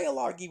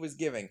dialogue he was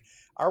giving.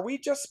 Are we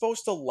just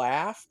supposed to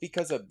laugh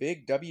because a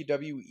big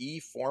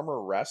WWE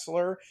former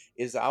wrestler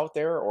is out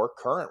there, or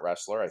current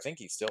wrestler? I think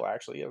he still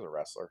actually is a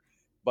wrestler.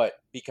 But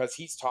because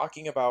he's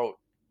talking about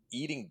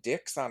eating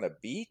dicks on a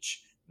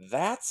beach,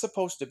 that's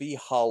supposed to be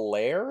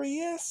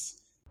hilarious?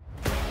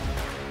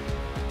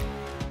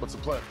 What's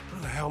the plan?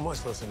 How the hell am I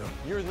supposed to know?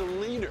 You're the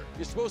leader.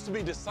 You're supposed to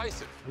be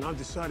decisive. And I've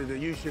decided that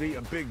you should eat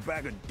a big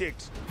bag of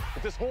dicks.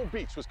 If this whole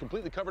beach was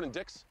completely covered in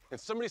dicks, and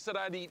somebody said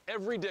I'd eat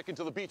every dick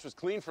until the beach was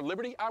clean for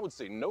liberty, I would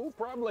say no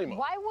problemo.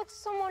 Why would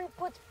someone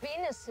put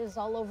penises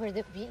all over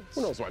the beach?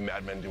 Who knows why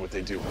madmen do what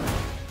they do?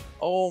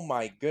 Oh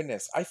my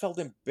goodness. I felt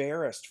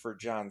embarrassed for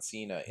John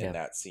Cena in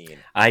that scene.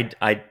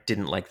 I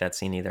didn't like that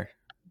scene either.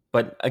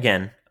 But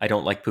again, I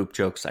don't like poop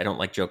jokes. I don't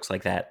like jokes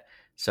like that.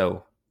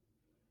 So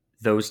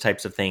those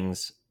types of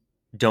things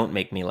don't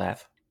make me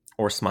laugh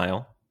or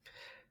smile.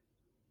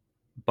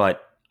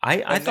 But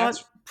I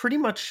thought pretty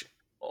much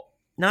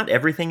not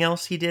everything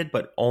else he did,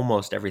 but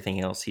almost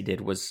everything else he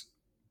did was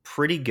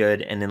pretty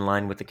good and in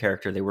line with the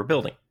character they were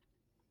building.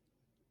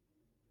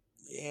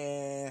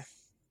 Yeah.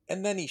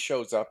 And then he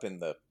shows up in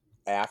the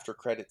after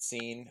credit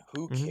scene.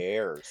 Who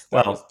cares?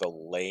 That was the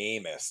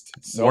lamest.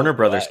 Warner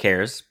Brothers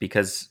cares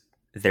because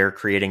they're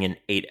creating an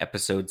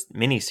 8-episode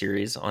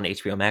miniseries on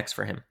HBO Max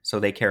for him, so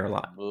they care a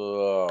lot.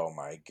 Oh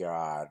my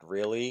God,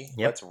 really?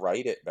 Yep. Let's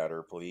write it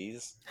better,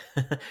 please.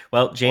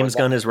 Well, James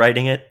Gunn is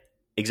writing it,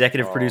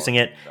 executive producing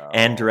it,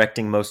 and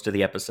directing most of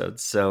the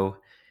episodes, so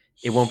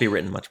it won't be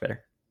written much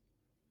better.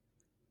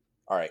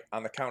 All right,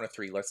 on the count of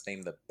 3, let's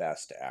name the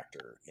best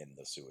actor in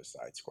the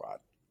Suicide Squad.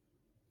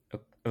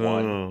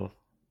 1. You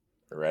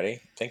ready?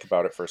 Think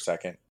about it for a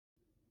second.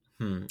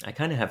 I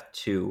kind of have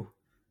 2,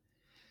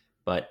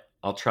 but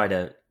I'll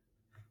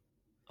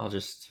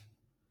just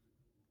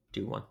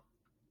do 1.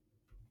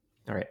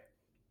 All right.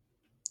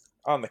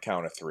 On the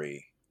count of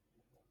 3.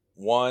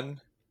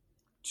 1,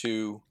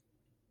 2,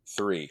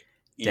 3.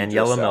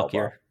 Daniela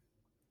Melchior.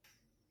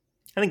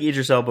 I think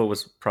Idris Elba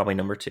was probably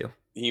number 2.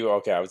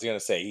 Okay, I was going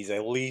to say he's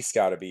at least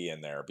got to be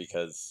in there,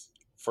 because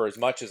for as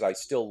much as I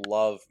still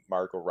love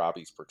Margot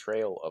Robbie's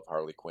portrayal of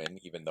Harley Quinn,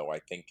 even though I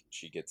think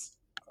she gets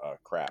a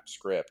crap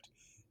script,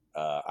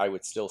 I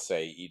would still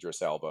say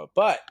Idris Elba.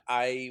 But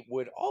I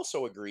would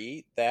also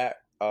agree that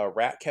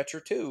Ratcatcher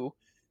 2,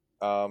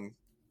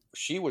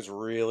 she was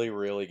really,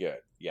 really good.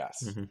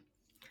 Yes. Mm-hmm.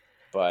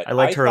 But I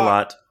liked her a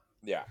lot.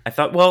 Yeah. I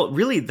thought, well,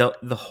 really, the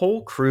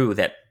whole crew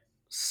that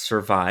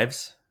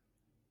survives,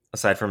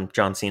 aside from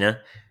John Cena,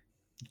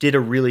 did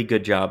a really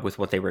good job with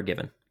what they were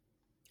given.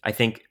 I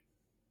think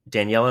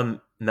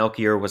Daniela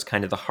Melchior was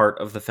kind of the heart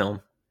of the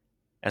film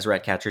as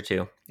Ratcatcher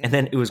 2. And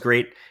then it was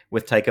great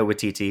with Taika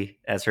Waititi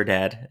as her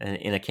dad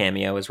in a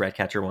cameo as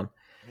Ratcatcher 1.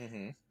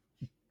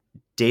 Mm-hmm.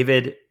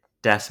 David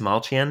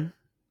Dastmalchian,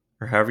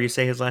 or however you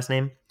say his last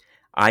name,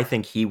 I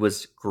think he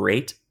was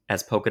great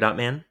as Polka Dot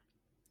Man.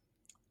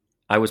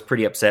 I was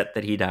pretty upset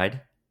that he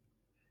died.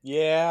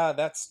 Yeah,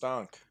 that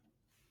stunk.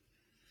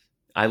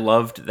 I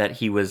loved that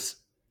he was,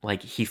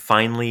 like, he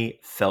finally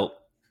felt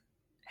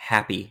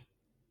happy.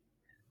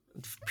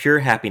 Pure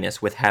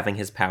happiness with having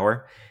his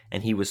power.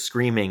 And he was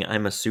screaming,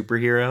 "I'm a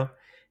superhero."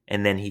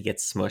 And then he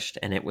gets smushed.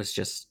 And it was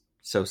just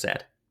so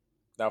sad.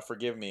 Now,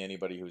 forgive me,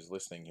 anybody who's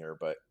listening here,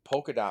 but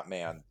Polka Dot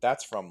Man,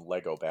 that's from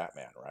Lego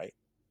Batman, right?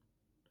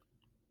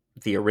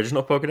 The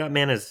original Polka Dot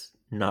Man is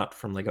not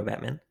from Lego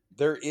Batman.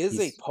 There is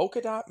a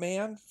Polka Dot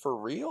Man for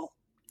real?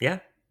 Yeah.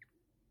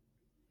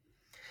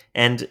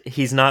 And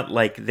he's not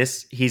like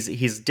this.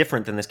 He's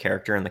different than this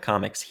character in the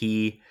comics.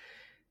 He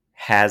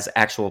has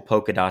actual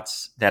polka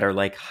dots that are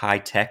like high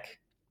tech,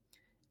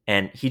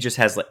 and he just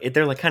has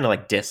they're like kind of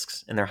like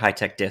discs, and they're high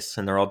tech discs,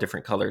 and they're all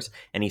different colors.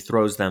 And he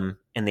throws them,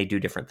 and they do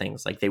different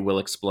things. Like they will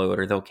explode,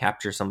 or they'll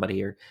capture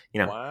somebody, or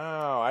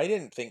Wow,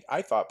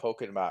 I thought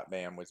Polka Dot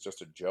Man was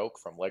just a joke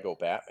from Lego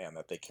Batman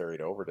that they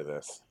carried over to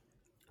this.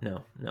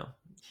 No.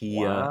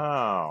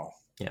 Wow.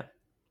 Yeah.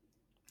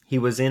 He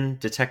was in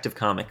Detective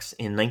Comics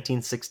in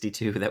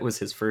 1962. That was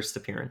his first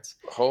appearance.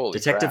 Holy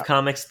Detective crap.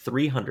 Comics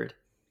 300.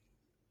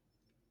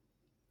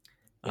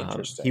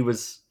 Interesting.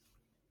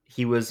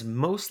 He was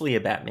mostly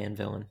a Batman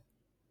villain.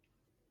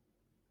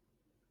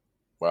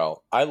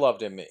 Well, I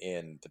loved him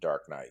in The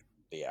Dark Knight,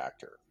 the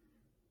actor.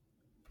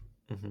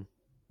 Mm-hmm.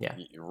 Yeah,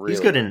 Really he's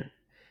good in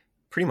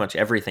pretty much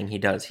everything he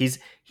does.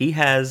 He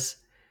has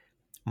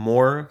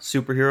more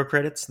superhero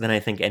credits than I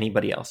think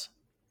anybody else.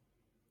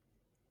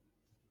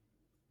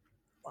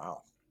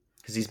 Wow.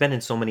 Because he's been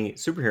in so many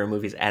superhero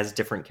movies as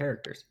different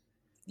characters.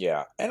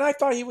 Yeah, and I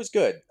thought he was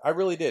good. I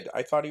really did.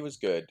 I thought he was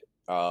good.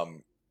 I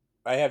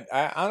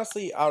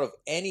honestly, out of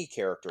any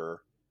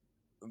character,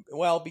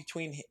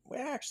 between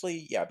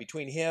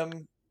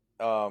him,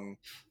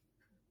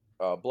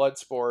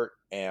 Bloodsport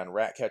and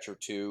Ratcatcher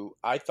 2,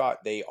 I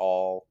thought they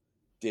all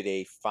did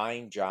a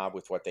fine job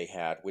with what they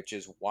had, which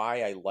is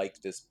why I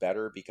liked this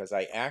better, because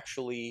I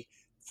actually,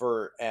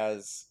 for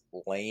as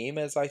lame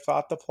as I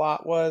thought the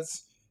plot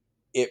was,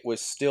 it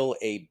was still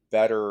a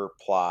better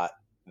plot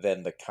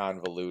than the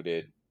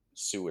convoluted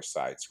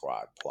Suicide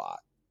Squad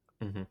plot.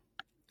 Mm-hmm.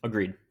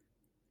 Agreed.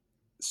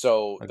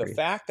 So the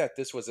fact that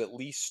this was at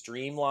least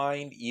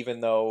streamlined,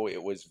 even though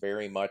it was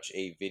very much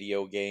a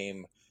video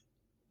game,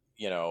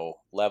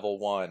 level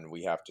 1,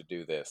 we have to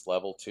do this.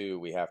 Level 2,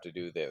 we have to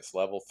do this.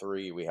 Level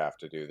 3, we have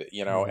to do that.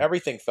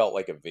 Everything felt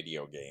like a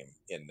video game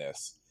in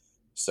this.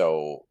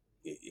 So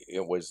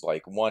it was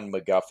like one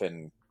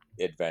MacGuffin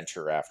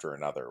adventure after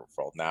another.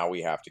 Well, now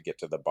we have to get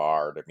to the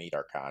bar to meet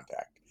our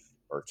contact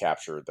or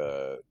capture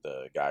the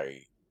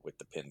guy with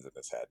the pins in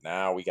his head.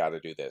 Now we got to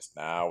do this.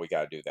 Now we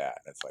got to do that.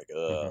 And it's like,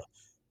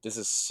 This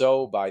is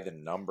so by the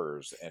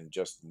numbers and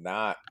just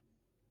not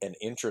an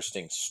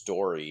interesting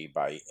story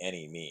by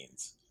any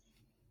means.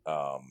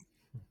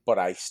 But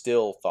I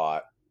still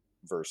thought,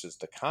 versus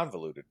the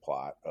convoluted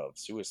plot of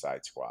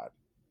Suicide Squad,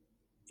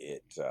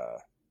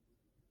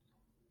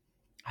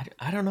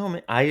 I don't know,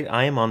 man.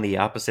 I am on the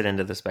opposite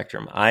end of the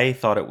spectrum. I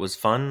thought it was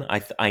fun.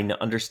 I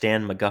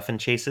understand MacGuffin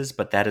chases,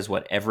 but that is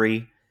what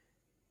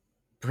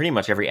pretty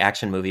much every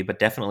action movie, but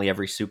definitely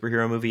every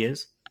superhero movie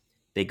is.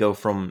 They go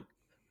from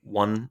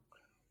one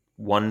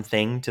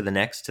thing to the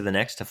next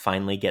to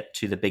finally get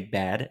to the big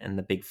bad and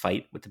the big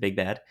fight with the big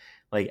bad.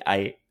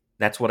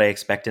 That's what I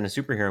expect in a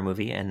superhero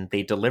movie, and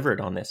they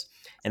delivered on this.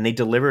 And they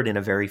delivered in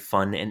a very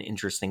fun and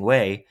interesting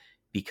way,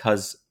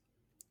 because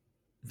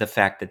the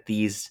fact that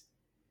these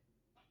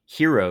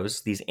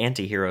heroes, these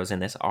anti-heroes in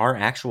this, are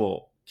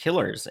actual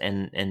killers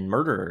and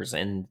murderers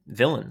and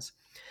villains.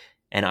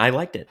 And I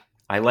liked it.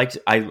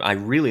 I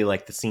really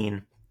liked the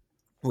scene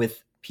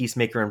with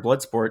Peacemaker and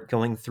Bloodsport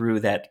going through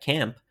that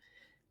camp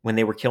when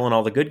they were killing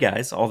all the good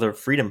guys, all the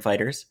freedom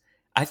fighters.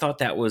 I thought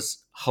that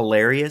was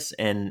hilarious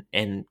and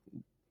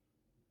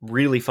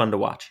really fun to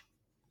watch.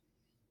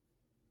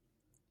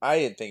 I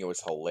didn't think it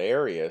was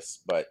hilarious,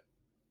 but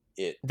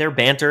their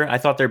banter, I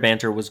thought their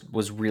banter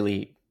was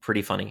really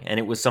pretty funny, and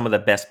it was some of the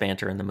best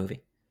banter in the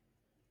movie.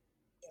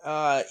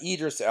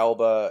 Idris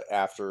Elba,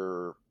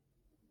 after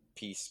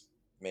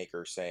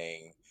Peacemaker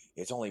saying,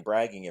 it's only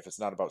bragging if it's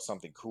not about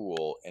something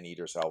cool, and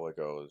Idris Elba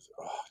goes,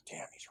 oh,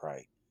 damn, he's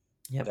right.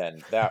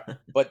 Yep.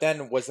 But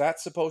then was that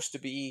supposed to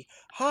be,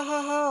 ha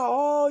ha ha,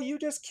 oh, you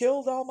just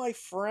killed all my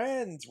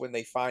friends, when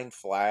they find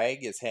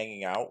Flag is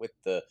hanging out with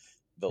the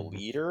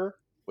leader?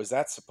 Was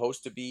that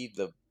supposed to be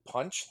the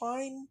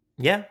punchline?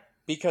 Yeah.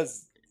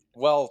 Because,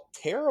 well,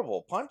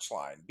 terrible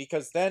punchline.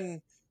 Because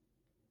then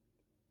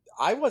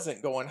I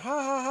wasn't going,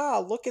 ha ha ha,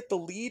 look at the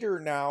leader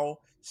now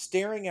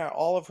staring at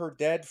all of her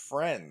dead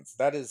friends.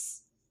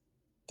 That's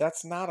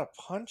not a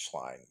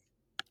punchline.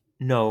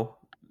 No,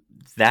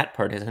 that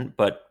part isn't,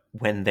 but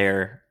when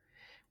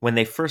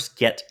they first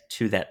get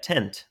to that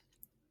tent,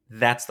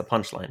 that's the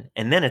punchline.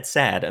 And then it's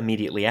sad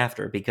immediately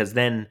after, because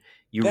then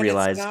you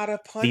realize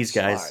these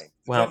guys,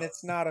 well, then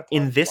it's not a punchline.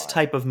 In this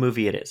type of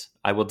movie it is.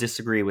 I will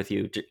disagree with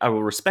you. I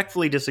will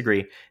respectfully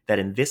disagree that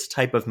in this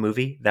type of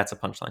movie, that's a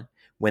punchline.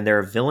 When there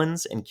are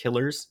villains and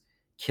killers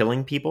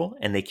killing people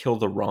and they kill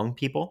the wrong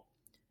people,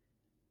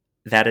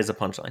 that is a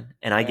punchline.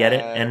 And I get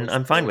it, and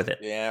I'm fine with it.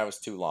 Yeah, it was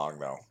too long,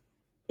 though.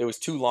 It was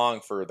too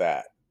long for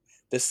that.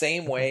 The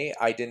same way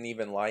I didn't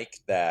even like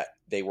that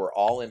they were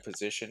all in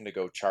position to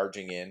go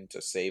charging in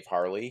to save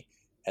Harley,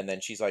 and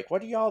then she's like,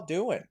 what are y'all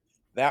doing?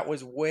 That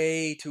was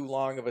way too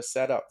long of a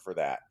setup for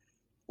that.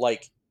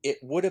 Like, it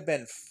would have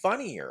been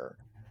funnier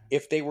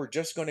if they were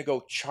just going to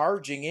go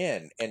charging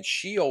in and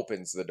she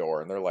opens the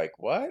door and they're like,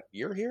 what?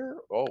 You're here?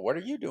 Oh, what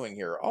are you doing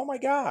here? Oh my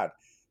God.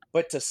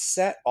 But to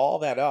set all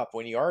that up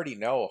when you already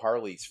know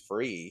Harley's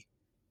free,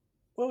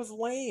 well, it was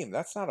lame.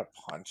 That's not a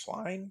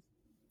punchline.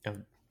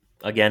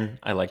 Again,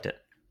 I liked it.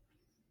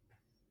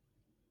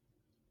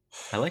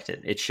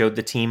 It showed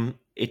the team.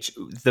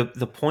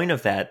 The point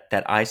of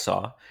that I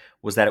saw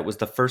was that it was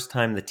the first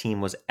time the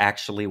team was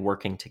actually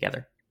working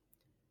together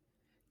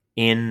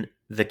in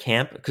the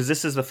camp, because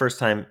this is the first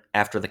time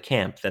after the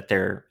camp that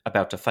they're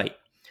about to fight.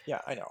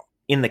 Yeah, I know.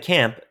 In the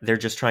camp, they're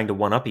just trying to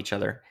one-up each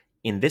other.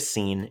 In this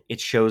scene,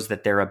 it shows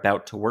that they're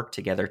about to work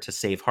together to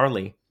save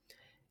Harley.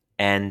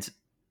 And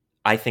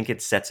I think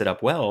it sets it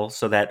up well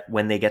so that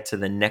when they get to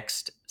the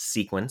next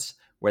sequence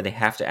where they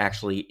have to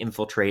actually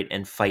infiltrate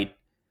and fight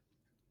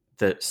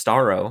the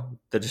Starro,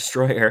 the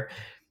Destroyer,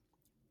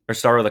 or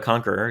Starro the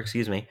Conqueror,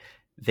 excuse me,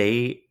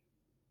 they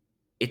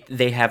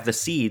have the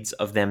seeds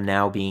of them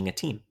now being a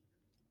team.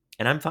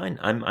 And I'm fine.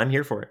 I'm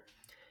here for it.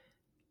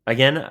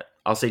 Again,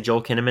 I'll say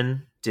Joel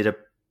Kinnaman did a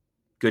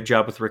good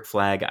job with Rick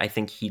Flag. I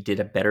think he did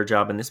a better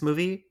job in this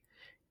movie.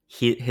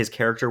 His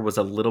character was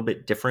a little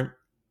bit different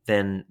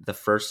than the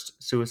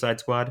first Suicide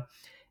Squad,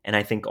 and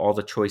I think all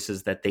the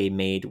choices that they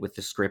made with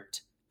the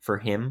script for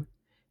him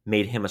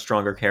made him a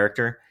stronger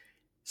character,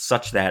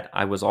 such that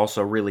I was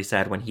also really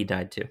sad when he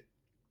died too.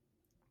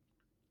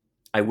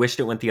 I wished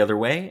it went the other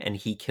way and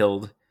he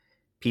killed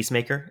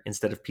Peacemaker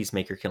instead of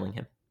Peacemaker killing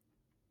him.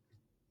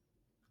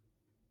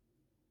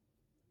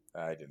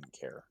 I didn't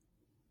care.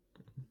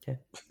 Okay.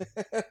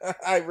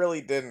 I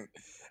really didn't.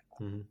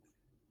 Mm-hmm.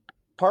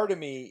 Part of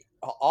me,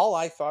 all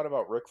I thought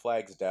about Rick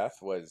Flag's death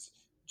was,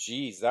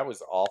 geez, that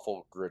was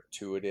awful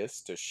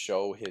gratuitous to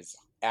show his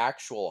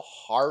actual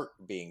heart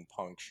being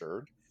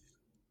punctured.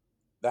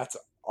 That's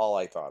all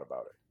I thought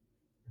about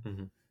it.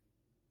 Mm-hmm.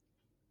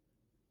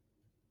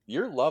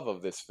 Your love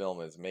of this film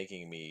is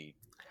making me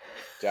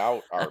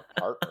doubt our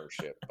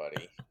partnership,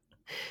 buddy.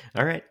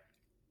 All right.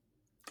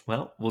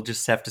 Well, we'll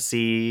just have to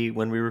see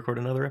when we record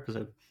another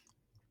episode.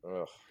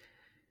 Ugh.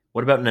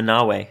 What about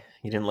Nanaue?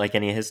 You didn't like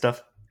any of his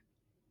stuff?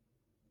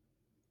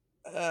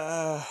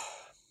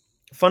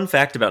 Fun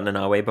fact about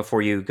Nanaue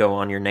before you go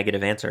on your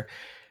negative answer.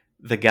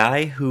 The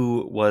guy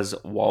who was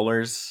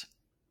Waller's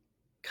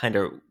kind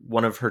of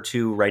one of her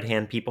two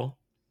right-hand people,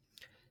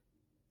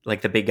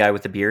 like the big guy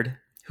with the beard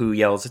who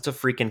yells, it's a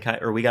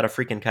freaking or we got a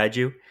freaking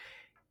kaiju.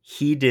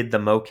 He did the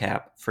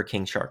mocap for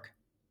King Shark.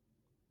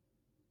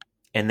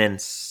 And then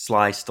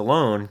Sly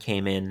Stallone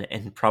came in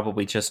and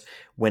probably just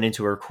went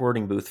into a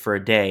recording booth for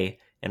a day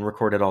and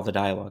recorded all the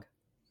dialogue.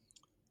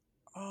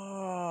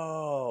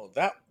 Oh,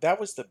 that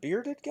was the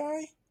bearded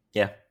guy?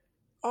 Yeah.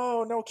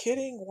 Oh, no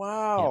kidding?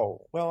 Wow.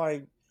 Yeah. Well,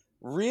 I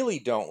really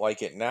don't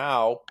like it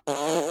now.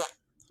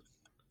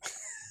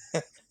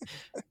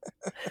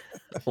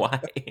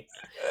 Why?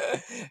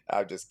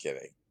 I'm just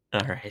kidding.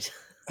 All right.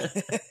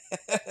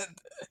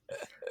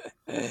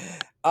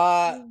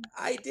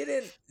 I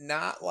didn't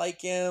not like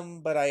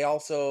him, but I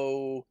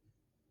also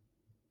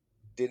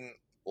didn't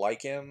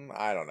like him.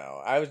 I don't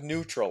know. I was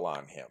neutral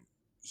on him.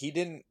 He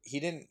didn't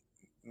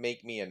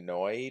make me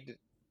annoyed,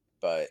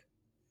 but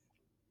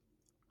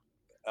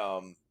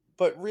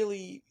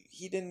really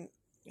he didn't.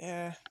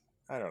 I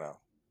don't know.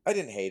 I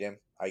didn't hate him,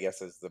 I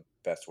guess is the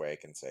best way I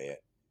can say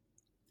it.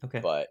 Okay.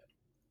 But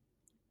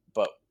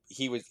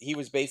he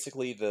was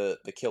basically the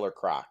Killer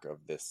Croc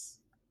of this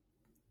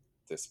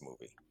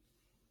movie.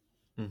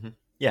 Mm-hmm.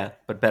 Yeah,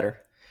 but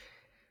better.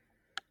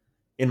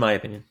 In my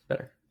opinion,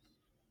 better.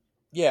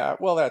 Yeah,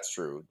 well, that's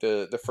true.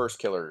 The first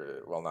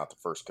Killer, well, not the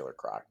first Killer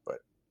Croc, but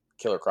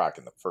Killer Croc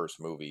in the first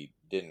movie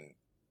didn't.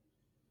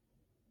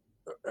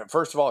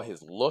 First of all,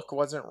 his look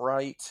wasn't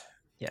right.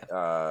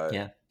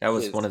 Yeah, that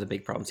was one of the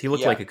big problems. He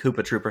looked like a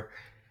Koopa Trooper.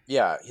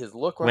 Yeah, his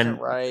look wasn't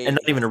right, and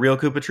not even a real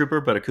Koopa Trooper,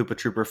 but a Koopa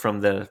Trooper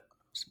from the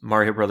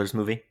Mario Brothers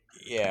movie.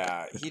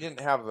 Yeah, he didn't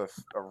have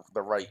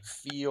the right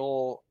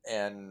feel,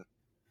 and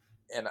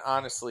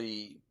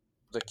honestly,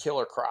 the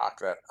Killer Croc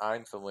that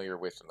I'm familiar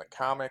with in the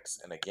comics,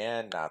 and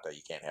again, not that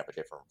you can't have a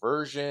different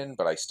version,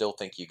 but I still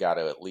think you got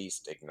to at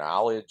least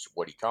acknowledge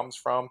what he comes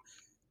from.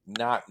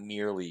 Not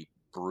nearly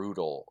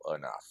brutal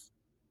enough.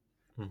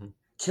 Mm-hmm.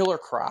 Killer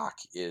Croc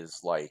is,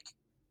 like,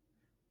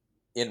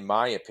 in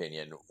my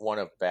opinion, one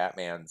of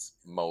Batman's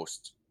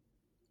most,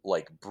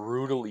 like,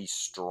 brutally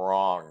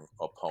strong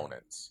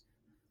opponents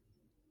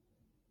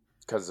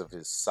because of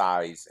his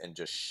size and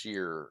just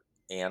sheer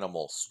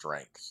animal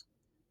strength.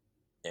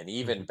 And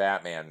even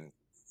Batman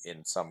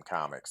in some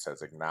comics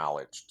has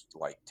acknowledged,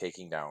 like,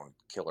 taking down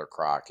Killer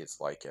Croc is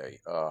like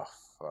a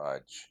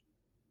fudge.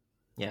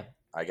 Yeah,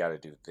 I got to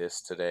do this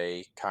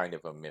today kind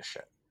of a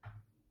mission.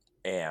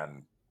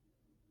 And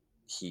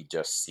he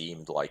just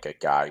seemed like a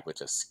guy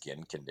with a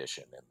skin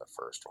condition in the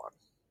first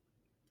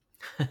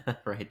one.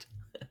 Right.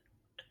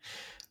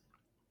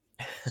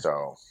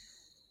 So,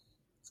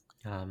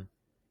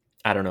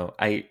 I don't know.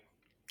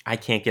 I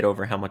can't get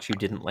over how much you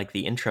didn't like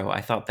the intro.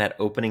 I thought that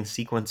opening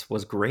sequence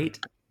was great.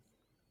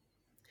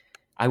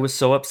 I was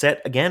so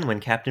upset again when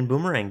Captain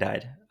Boomerang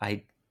died.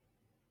 I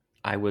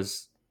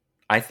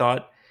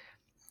thought,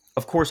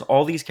 of course,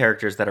 all these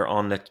characters that are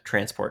on the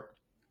transport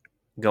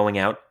going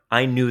out,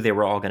 I knew they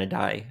were all going to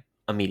die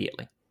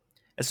immediately.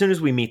 As soon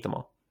as we meet them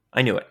all,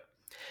 I knew it.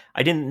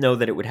 I didn't know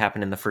that it would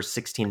happen in the first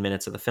 16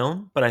 minutes of the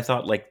film, but I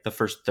thought like the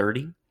first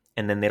 30,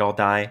 and then they'd all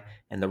die,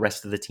 and the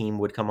rest of the team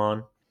would come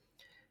on.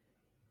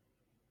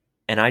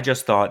 And I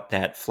just thought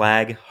that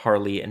Flag,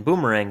 Harley, and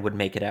Boomerang would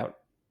make it out,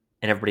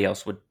 and everybody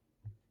else would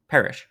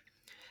perish.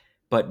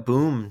 But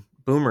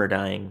Boomer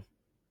dying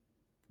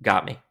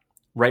got me.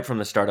 Right from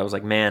the start, I was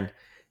like, man,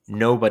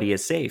 nobody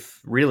is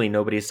safe. Really,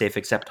 nobody is safe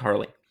except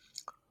Harley.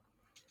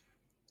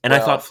 And I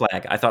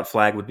thought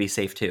Flag would be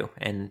safe too,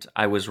 and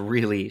I was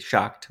really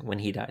shocked when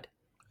he died.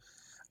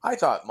 I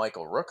thought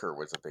Michael Rooker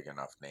was a big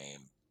enough name,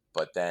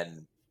 but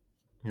then...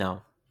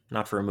 No,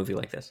 not for a movie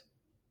like this.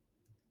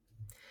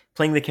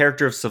 Playing the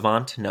character of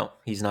Savant, no,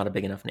 he's not a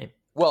big enough name.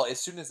 Well, as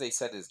soon as they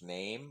said his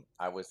name,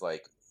 I was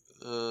like,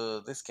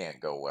 this can't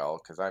go well,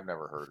 because I've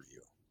never heard of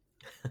you.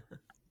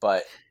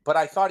 But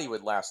I thought he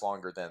would last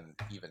longer than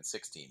even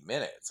 16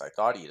 minutes. I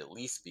thought he'd at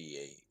least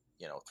be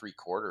a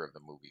 3/4 of the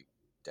movie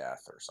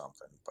death or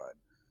something,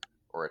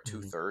 or a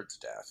 2/3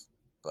 death.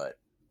 But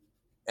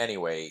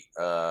anyway,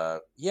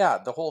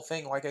 the whole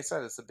thing, like I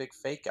said, it's a big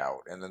fake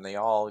out, and then they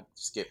all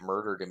just get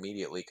murdered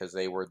immediately because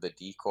they were the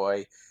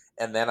decoy.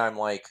 And then I'm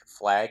like,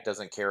 Flag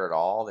doesn't care at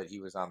all that he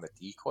was on the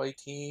decoy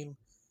team,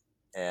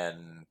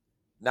 and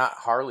not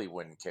Harley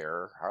wouldn't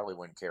care. Harley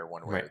wouldn't care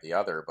one way or the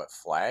other, but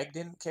Flag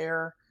didn't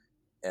care.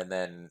 And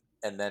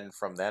then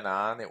from then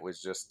on, it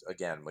was just,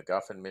 again,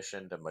 MacGuffin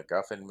mission to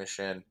MacGuffin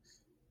mission.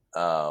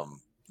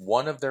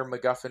 One of their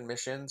MacGuffin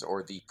missions,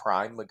 or the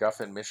prime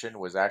MacGuffin mission,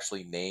 was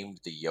actually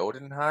named the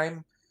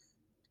Jotunheim.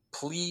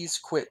 Please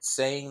quit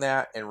saying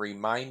that and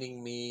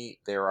reminding me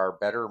there are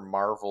better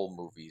Marvel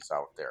movies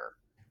out there.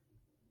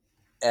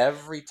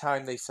 Every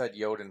time they said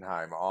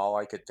Jotunheim, all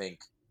I could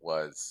think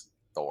was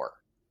Thor.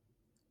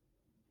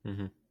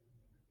 Mm-hmm.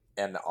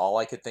 And all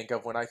I could think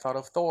of when I thought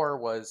of Thor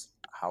was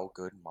how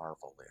good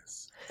Marvel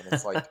is. And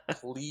it's like,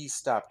 please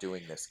stop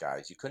doing this,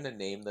 guys. You couldn't have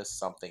named this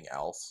something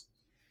else.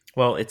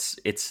 Well, it's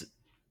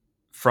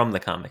from the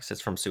comics.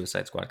 It's from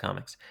Suicide Squad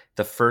comics.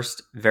 The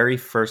very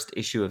first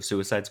issue of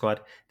Suicide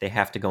Squad, they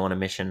have to go on a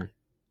mission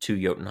to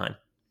Jotunheim,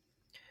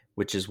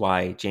 which is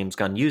why James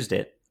Gunn used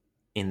it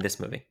in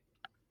this movie.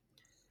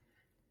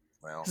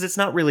 Well, because it's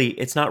not really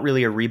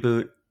a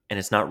reboot, and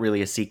it's not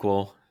really a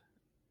sequel.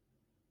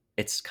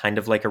 It's kind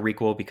of like a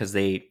requel because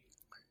they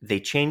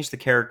changed the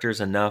characters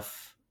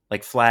enough.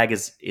 Like Flag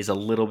is a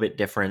little bit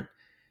different.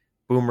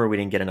 Boomer we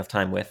didn't get enough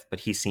time with,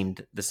 but he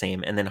seemed the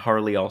same. And then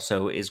Harley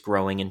also is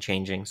growing and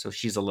changing, so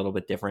she's a little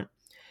bit different.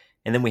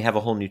 And then we have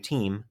a whole new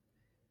team.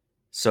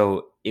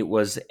 So it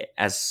was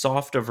as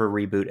soft of a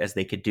reboot as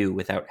they could do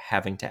without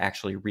having to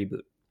actually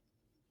reboot.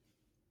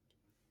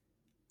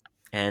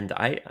 And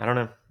I don't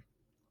know.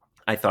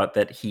 I thought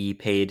that he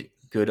paid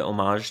good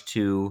homage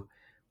to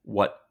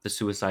what the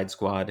Suicide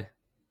Squad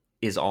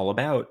is all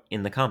about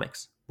in the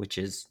comics, which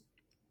is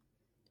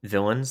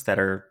villains that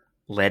are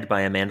led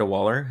by Amanda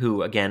Waller,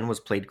 who, again, was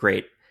played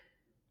great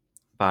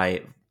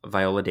by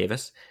Viola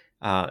Davis.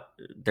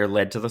 They're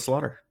led to the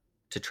slaughter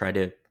to try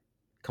to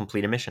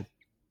complete a mission.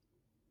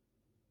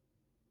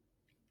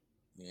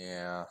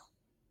 Yeah.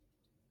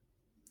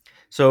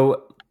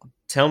 So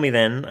tell me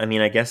then, I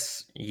mean, I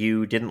guess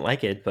you didn't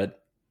like it,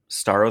 but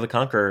Starro the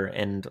Conqueror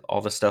and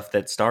all the stuff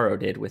that Starro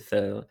did with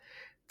the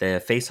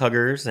face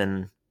huggers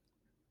and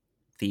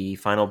the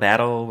final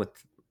battle with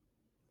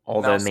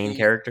all Now, the main see,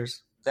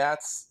 characters.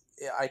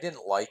 I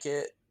didn't like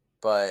it,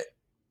 but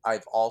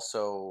I've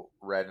also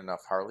read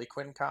enough Harley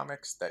Quinn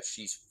comics that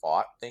she's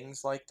fought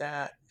things like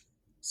that.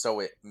 So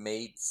it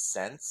made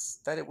sense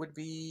that it would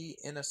be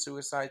in a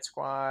Suicide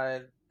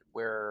Squad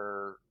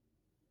where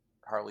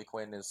Harley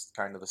Quinn is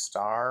kind of the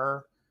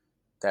star,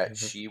 that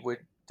she would,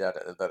 that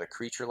a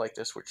creature like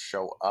this would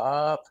show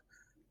up.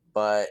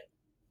 But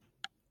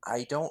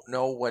I don't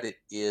know what it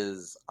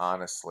is,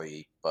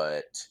 honestly,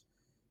 but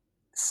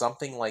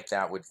something like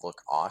that would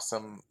look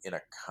awesome in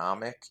a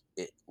comic.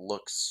 It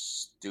looks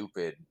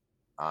stupid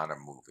on a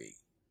movie.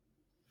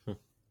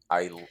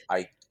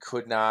 I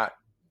could not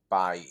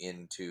buy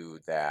into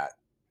that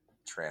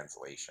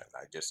translation.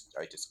 I just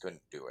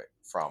couldn't do it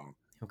from.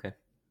 Okay.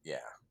 Yeah.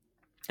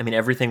 I mean,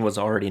 everything was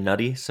already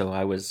nutty, so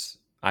I was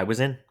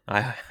in.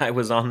 I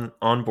was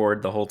on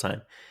board the whole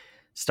time.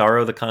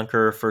 Starro the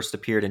Conqueror first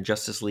appeared in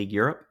Justice League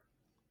Europe,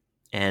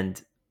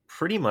 and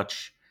pretty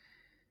much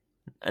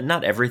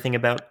not everything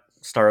about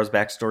Starro's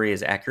backstory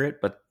is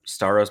accurate, but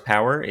Starro's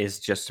power is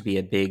just to be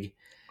a big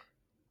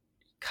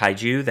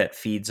kaiju that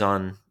feeds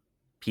on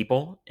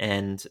people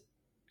and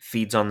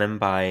feeds on them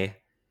by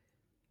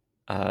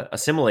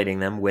assimilating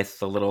them with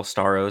the little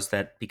Starros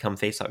that become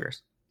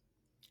facehuggers.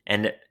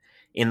 And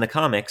in the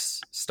comics,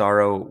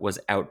 Starro was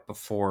out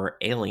before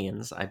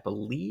Aliens, I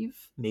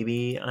believe.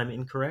 Maybe I'm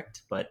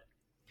incorrect, but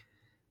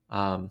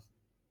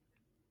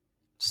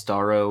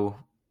Starro...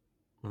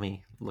 Let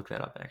me look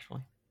that up,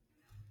 actually.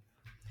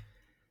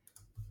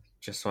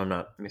 Just so I'm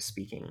not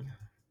misspeaking.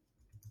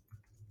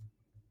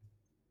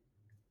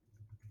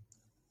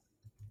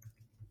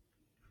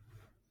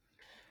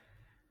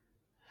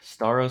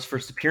 Starro's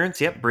first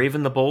appearance, yep, Brave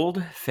and the Bold,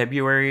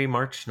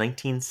 March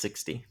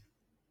 1960.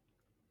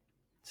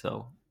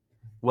 So,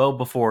 well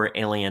before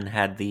Alien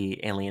had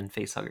the alien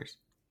facehuggers.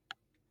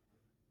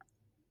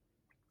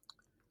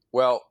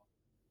 Well,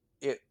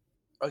 if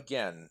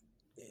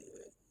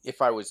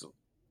I was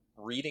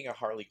reading a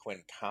Harley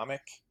Quinn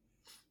comic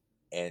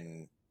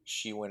and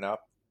she went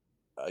up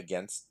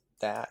against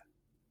that,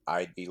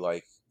 I'd be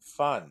like,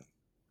 fun.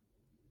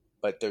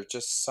 But there's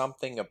just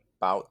something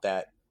about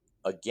that,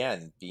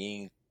 again,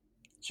 being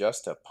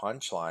just a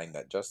punchline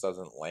that just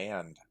doesn't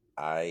land.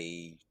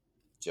 I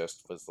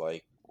just was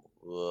like,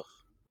 ugh.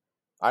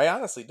 I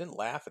honestly didn't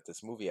laugh at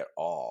this movie at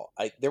all.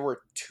 There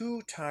were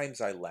 2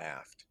 times I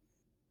laughed.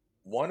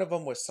 One of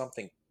them was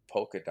something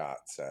Polka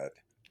Dot said.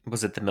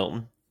 Was it the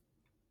Milton?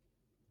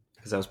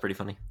 Because that was pretty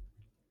funny.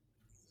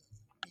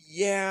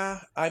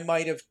 Yeah, I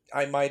might have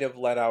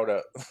let out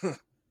a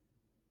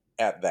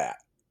at that.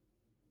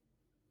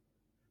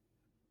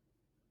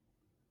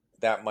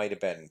 That might have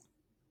been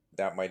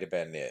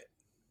it.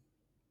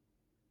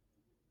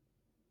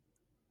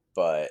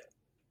 But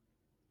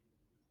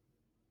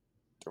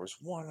there was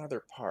one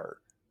other part.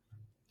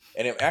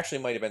 And it actually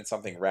might have been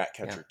something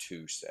Ratcatcher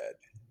 2 said.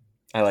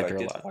 I liked her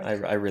a lot.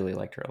 I really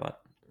liked her a lot.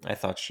 I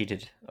thought she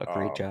did a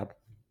great job.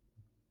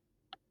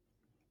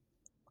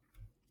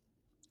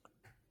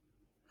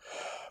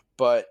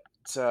 But,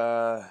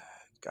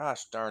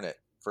 gosh darn it.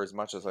 For as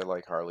much as I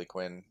like Harley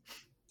Quinn,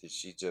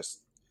 she's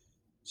just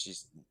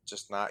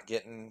not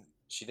getting...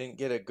 She didn't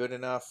get a good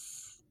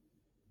enough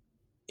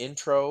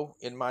intro,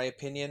 in my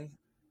opinion,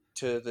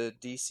 to the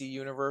DC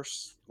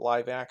Universe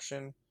live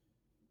action.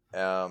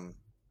 And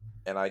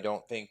I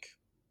don't think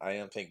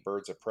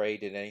Birds of Prey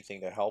did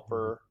anything to help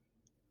her.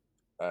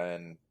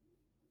 And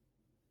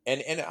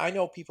I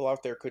know people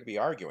out there could be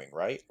arguing,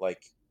 right?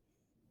 Like,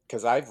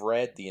 because I've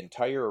read the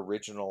entire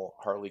original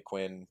Harley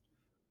Quinn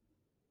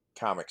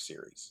comic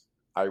series.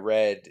 I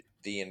read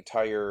the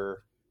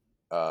entire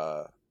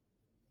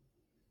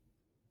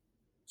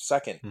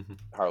second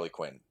Harley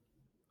Quinn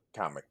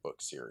comic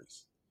book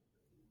series.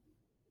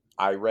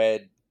 I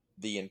read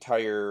the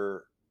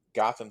entire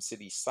Gotham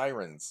City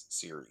Sirens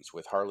series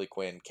with Harley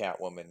Quinn,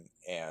 Catwoman,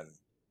 and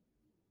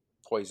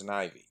Poison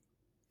Ivy.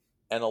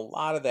 And a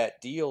lot of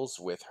that deals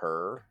with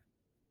her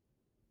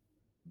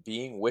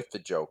being with the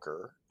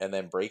Joker and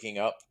then breaking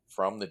up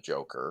from the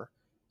Joker,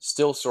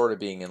 still sort of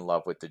being in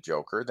love with the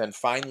Joker, then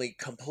finally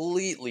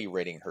completely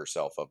ridding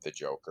herself of the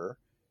Joker.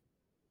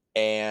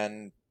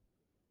 And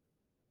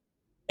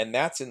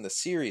that's in the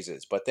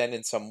series. But then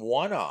in some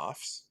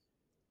one-offs,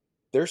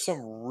 there's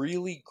some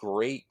really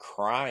great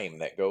crime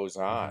that goes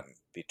on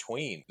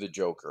between the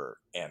Joker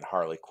and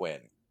Harley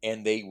Quinn.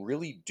 And they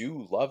really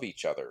do love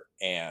each other.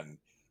 And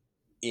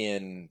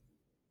in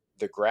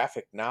the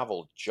graphic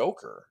novel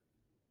Joker,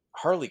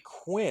 Harley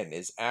Quinn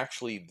is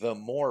actually the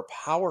more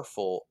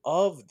powerful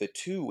of the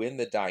two in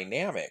the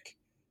dynamic,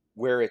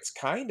 where it's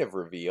kind of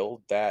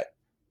revealed that,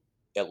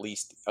 at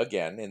least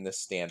again in the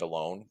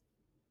standalone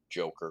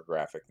Joker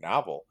graphic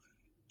novel,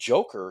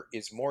 Joker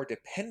is more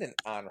dependent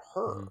on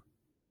her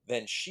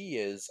than she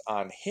is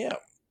on him,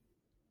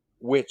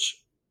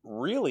 which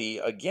really,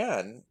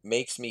 again,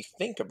 makes me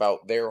think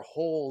about their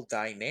whole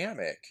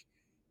dynamic.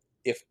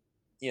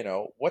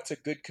 what's a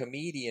good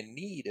comedian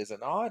need is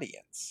an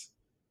audience.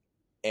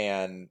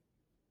 And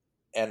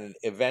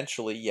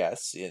eventually,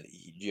 yes,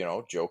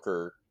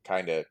 Joker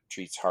kind of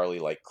treats Harley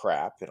like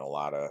crap, and a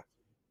lot of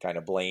kind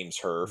of blames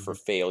her for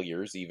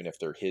failures, even if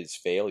they're his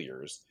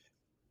failures.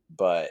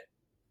 But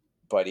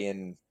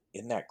in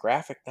that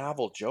graphic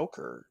novel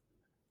Joker,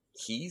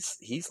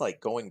 he's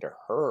like going to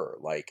her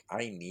like,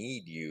 I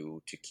need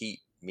you to keep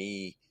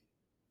me,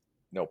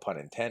 no pun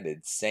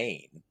intended,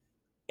 sane.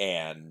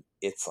 And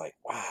it's like,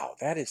 wow,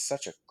 that is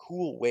such a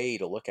cool way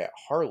to look at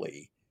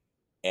Harley.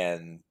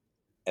 And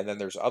then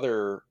there's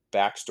other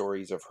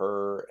backstories of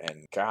her,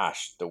 and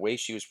gosh, the way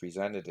she was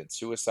presented in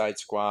Suicide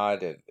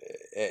Squad, and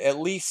at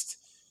least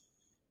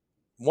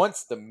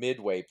once the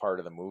midway part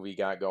of the movie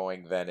got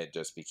going, then it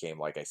just became,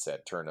 like I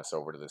said, turn us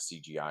over to the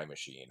CGI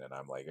machine, and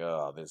I'm like,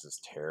 oh, this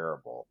is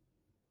terrible.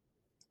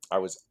 I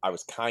was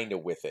kind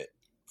of with it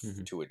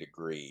to a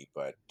degree,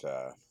 but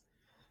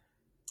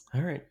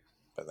all right.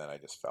 But then I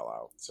just fell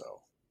out.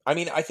 So, I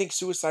mean, I think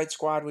Suicide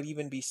Squad would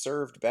even be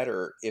served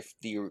better if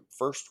the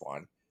first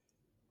one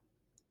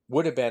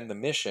would have been, the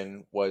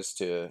mission was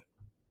to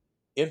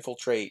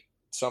infiltrate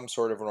some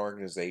sort of an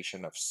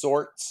organization of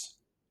sorts.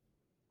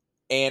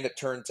 And it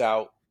turns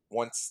out,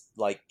 once,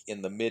 like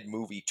in the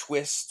mid-movie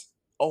twist,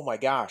 oh my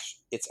gosh,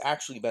 it's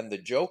actually been the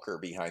Joker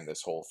behind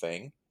this whole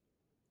thing.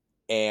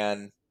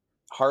 And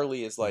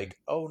Harley is like,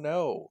 oh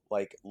no,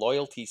 like,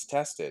 loyalty's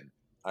tested.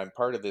 I'm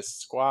part of this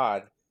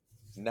squad.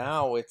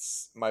 Now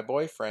it's my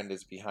boyfriend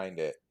is behind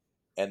it.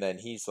 And then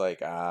he's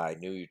like, I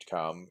knew you'd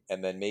come.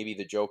 And then maybe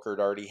the Joker had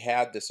already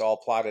had this all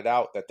plotted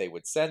out, that they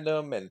would send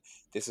him, and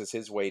this is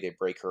his way to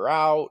break her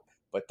out.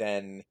 But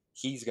then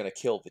he's going to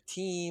kill the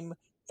team.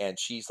 And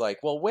she's like,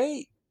 well,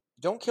 wait,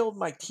 don't kill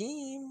my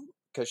team,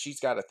 because she's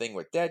got a thing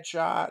with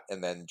Deadshot.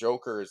 And then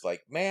Joker is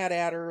like mad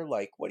at her,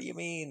 like, what do you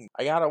mean?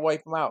 I got to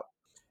wipe him out.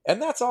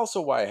 And that's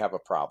also why I have a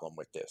problem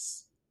with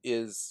this,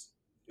 is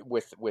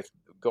with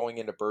going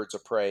into Birds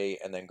of Prey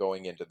and then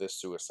going into this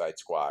Suicide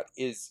Squad,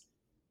 is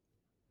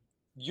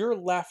you're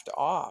left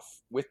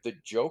off with the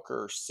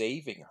Joker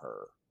saving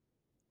her,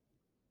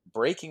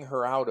 breaking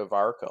her out of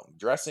Arkham,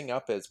 dressing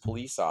up as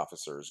police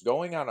officers,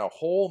 going on a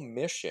whole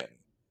mission,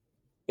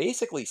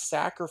 basically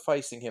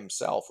sacrificing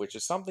himself, which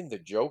is something the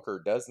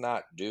Joker does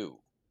not do.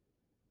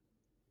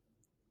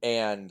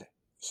 And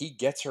he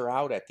gets her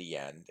out at the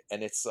end,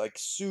 and it's like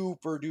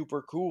super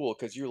duper cool,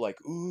 because you're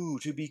like, ooh,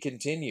 to be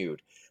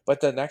continued.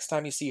 But the next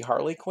time you see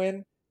Harley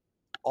Quinn,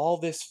 all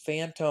this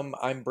phantom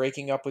I'm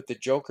breaking up with the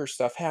Joker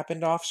stuff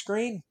happened off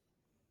screen.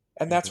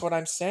 And that's what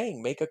I'm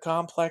saying. Make a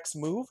complex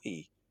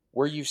movie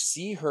where you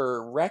see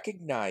her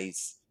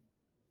recognize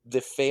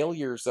the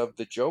failures of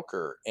the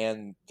Joker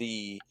and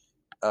the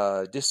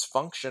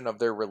dysfunction of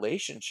their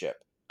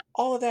relationship.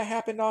 All of that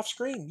happened off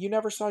screen. You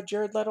never saw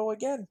Jared Leto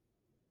again.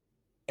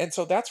 And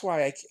so that's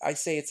why I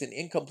say it's an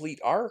incomplete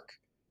arc,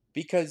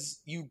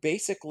 because you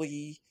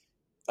basically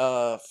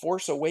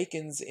Force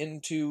Awakens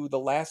into The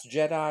Last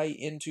Jedi,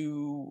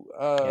 into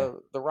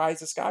The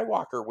Rise of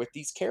Skywalker with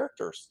these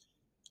characters.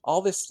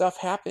 All this stuff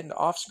happened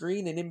off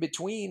screen and in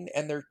between,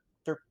 and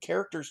their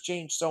characters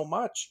changed so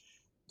much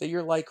that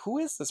you're like, who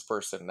is this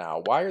person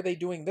now? Why are they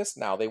doing this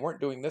now? They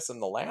weren't doing this in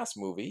the last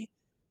movie.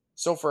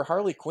 So for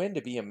Harley Quinn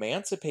to be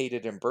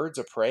emancipated in Birds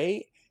of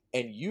Prey,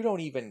 and you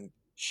don't even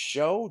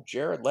show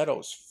Jared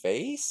Leto's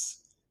face?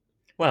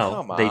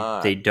 Well,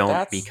 they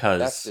don't, because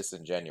that's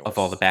disingenuous, of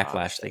all the backlash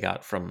honestly. they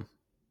got from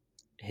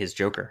his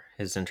Joker,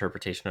 his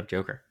interpretation of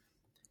Joker.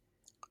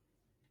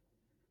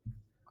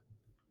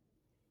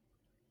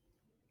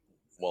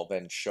 Well,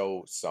 then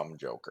show some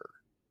Joker.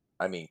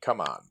 I mean,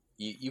 come on.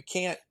 You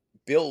can't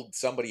build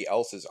somebody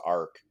else's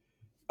arc,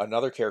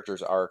 another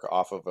character's arc,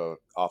 off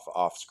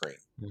screen.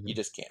 Mm-hmm. You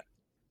just can't.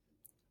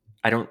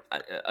 I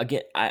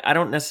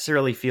don't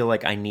necessarily feel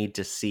like I need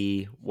to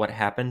see what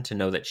happened to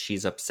know that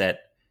she's upset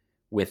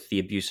with the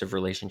abusive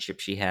relationship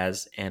she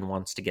has and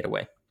wants to get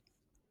away.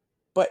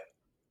 But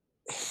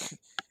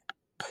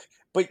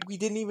we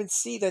didn't even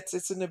see that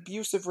it's an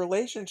abusive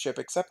relationship,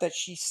 except that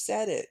she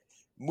said it.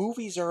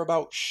 Movies are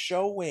about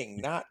showing,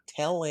 not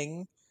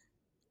telling.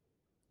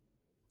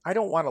 I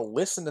don't want to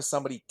listen to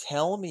somebody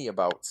tell me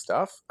about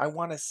stuff. I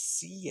want to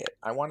see it.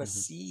 I want to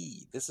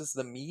see. This is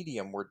the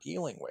medium we're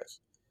dealing with.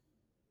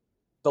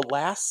 The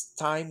last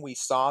time we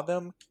saw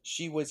them,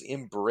 she was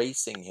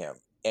embracing him,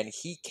 and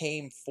he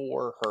came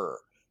for her,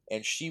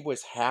 and she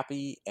was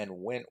happy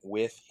and went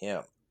with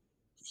him.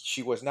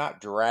 She was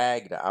not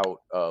dragged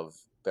out of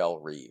Belle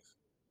Reve.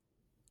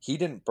 He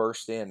didn't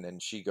burst in,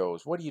 and she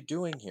goes, "What are you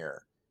doing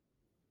here?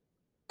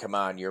 Come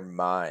on, you're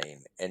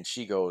mine." And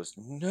she goes,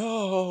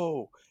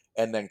 "No."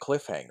 And then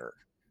cliffhanger.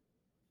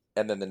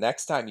 And then the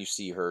next time you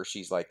see her,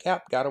 she's like,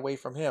 "Yep, got away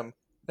from him."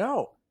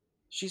 No.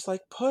 She's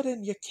like,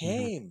 "Puddin', you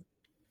came." Mm-hmm.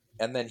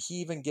 And then he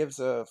even gives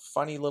a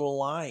funny little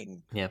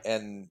line. Yeah.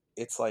 And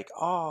it's like,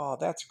 oh,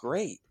 that's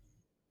great.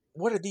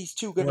 What are these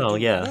two going to do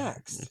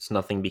next? It's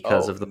nothing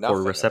because of the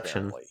poor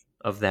reception apparently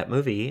of that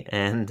movie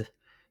and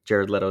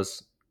Jared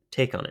Leto's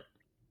take on it.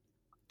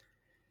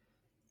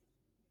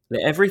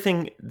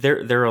 Everything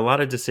there are a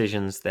lot of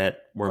decisions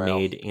that were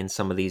made in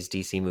some of these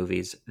DC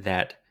movies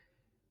that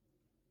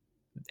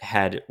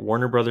had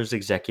Warner Brothers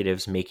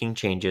executives making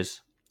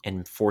changes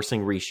and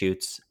forcing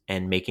reshoots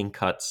and making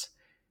cuts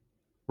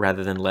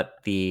rather than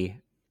let the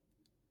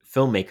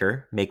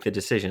filmmaker make the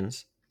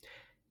decisions.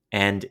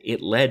 And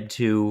it led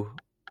to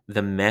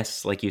the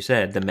mess, like you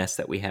said, the mess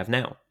that we have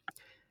now.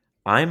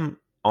 I'm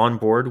on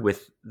board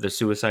with the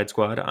Suicide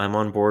Squad. I'm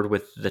on board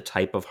with the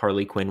type of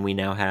Harley Quinn we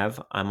now have.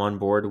 I'm on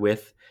board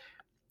with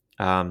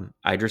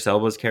Idris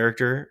Elba's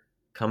character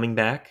coming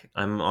back.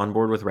 I'm on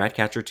board with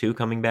Ratcatcher 2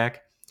 coming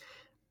back.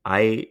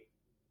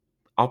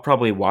 I'll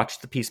probably watch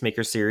the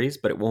Peacemaker series,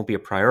 but it won't be a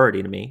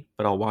priority to me.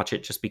 But I'll watch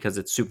it just because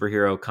it's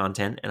superhero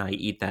content and I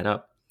eat that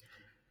up.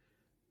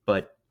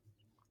 But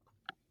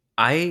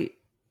I'm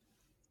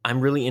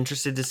really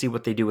interested to see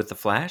what they do with the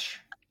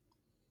Flash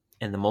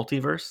and the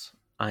multiverse.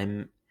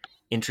 I'm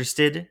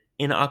interested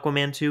in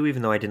Aquaman 2,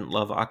 even though I didn't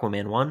love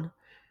Aquaman 1.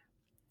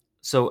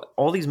 So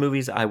all these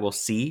movies I will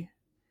see,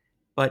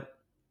 but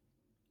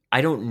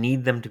I don't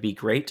need them to be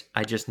great.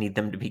 I just need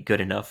them to be good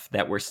enough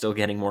that we're still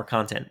getting more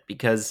content.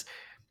 Because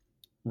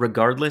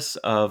regardless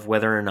of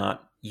whether or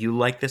not you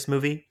like this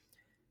movie,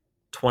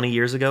 20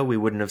 years ago, we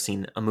wouldn't have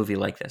seen a movie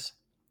like this.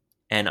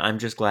 And I'm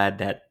just glad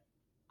that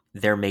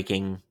they're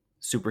making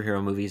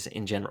superhero movies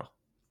in general.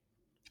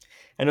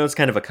 I know it's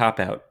kind of a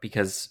cop-out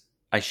because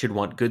I should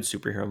want good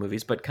superhero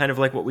movies, but kind of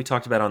like what we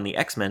talked about on the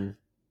X-Men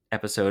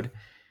episode,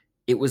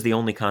 it was the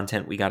only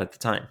content we got at the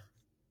time.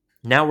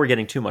 Now we're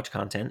getting too much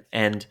content,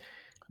 and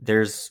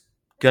there's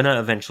gonna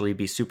eventually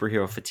be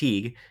superhero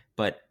fatigue,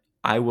 but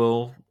I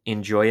will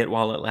enjoy it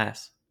while it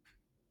lasts.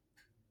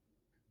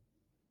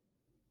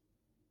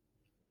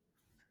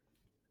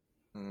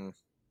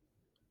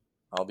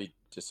 I'll be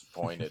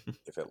disappointed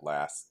if it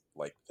lasts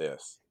like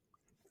this.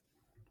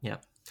 Yeah.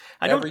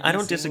 I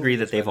don't disagree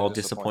that they've all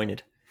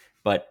disappointed,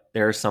 but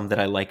there are some that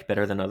I like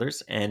better than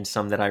others, and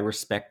some that I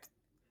respect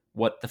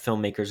what the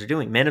filmmakers are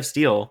doing. Man of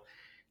Steel,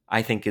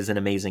 I think, is an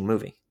amazing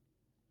movie.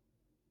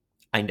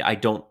 I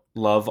don't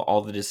love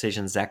all the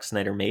decisions Zack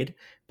Snyder made,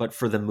 but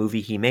for the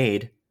movie he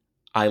made,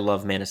 I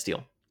love Man of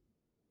Steel.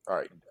 All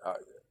right.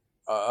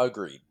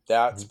 Agreed.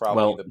 That's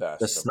probably the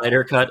best. The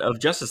Snyder cut of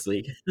Justice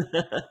League.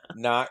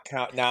 not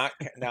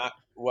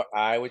what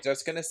I was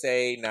just going to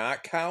say,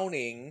 not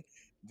counting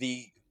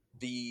the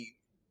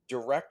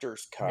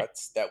director's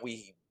cuts that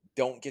we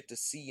don't get to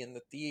see in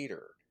the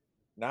theater.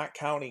 Not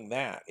counting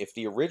that. If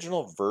the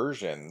original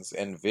versions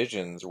and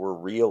visions were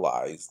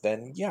realized,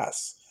 then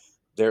yes,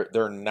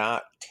 they're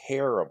not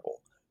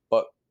terrible.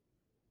 But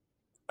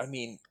I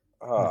mean,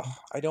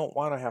 I don't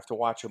want to have to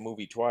watch a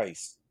movie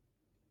twice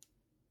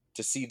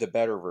to see the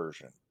better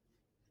version.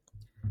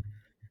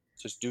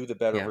 Just do the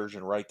better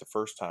version right the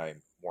first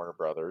time, Warner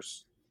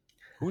Brothers.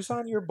 Who's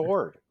on your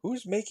board?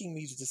 Who's making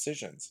these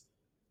decisions?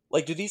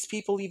 Like, do these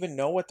people even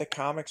know what the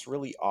comics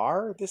really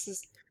are? This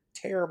is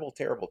terrible,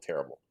 terrible,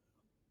 terrible.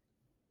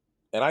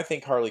 And I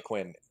think Harley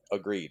Quinn,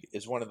 agreed,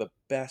 is one of the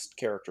best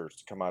characters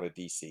to come out of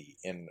DC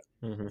in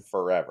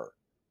forever.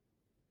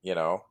 You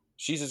know,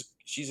 she's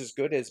as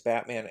good as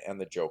Batman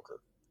and the Joker,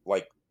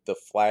 like the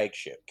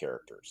flagship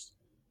characters.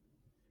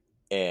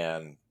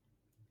 And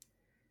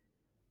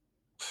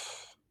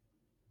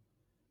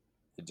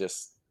it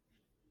just,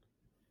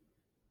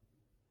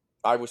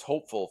 I was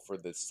hopeful for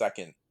the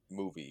second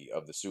movie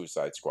of the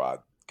Suicide Squad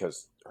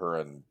because her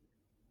and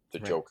the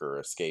Joker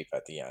escape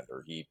at the end,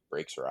 or he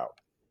breaks her out.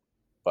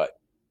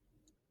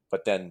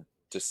 But then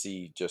to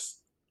see just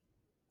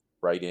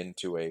right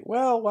into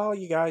while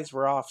you guys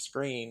were off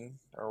screen,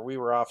 or we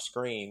were off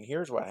screen,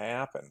 here's what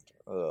happened.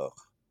 Ugh.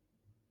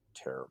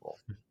 Terrible.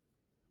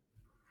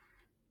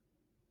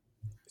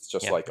 It's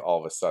just like all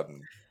of a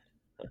sudden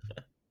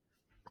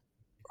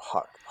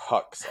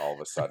Hux all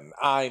of a sudden,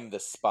 I'm the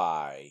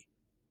spy.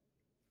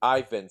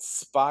 I've been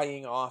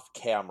spying off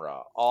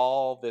camera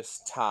all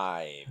this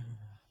time.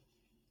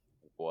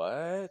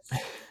 What?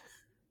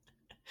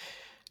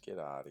 Get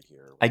out of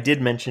here. I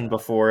did mention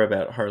before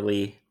about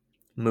Harley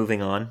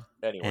moving on,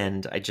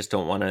 and I just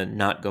don't want to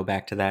not go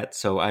back to that.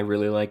 So I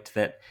really liked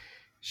that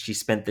she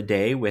spent the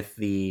day with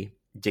the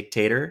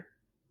dictator,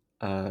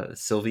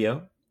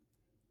 Silvio,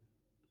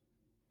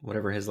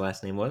 whatever his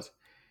last name was.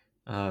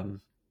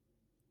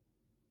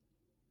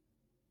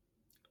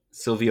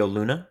 Silvio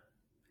Luna.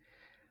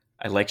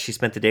 I liked she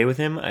spent the day with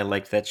him. I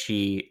liked that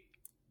she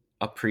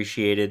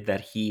appreciated that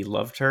he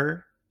loved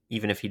her,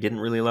 even if he didn't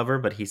really love her,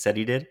 but he said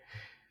he did.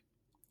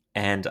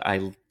 And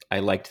I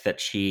liked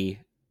that she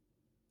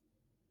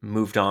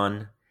moved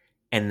on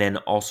and then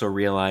also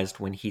realized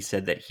when he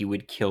said that he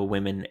would kill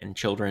women and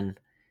children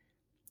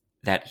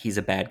that he's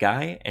a bad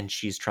guy and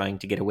she's trying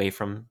to get away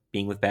from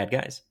being with bad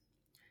guys.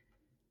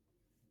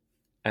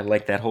 I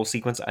liked that whole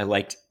sequence. I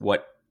liked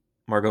what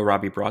Margot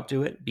Robbie brought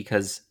to it,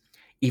 because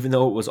even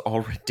though it was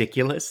all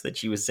ridiculous that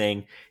she was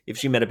saying if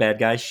she met a bad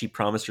guy, she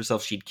promised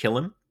herself she'd kill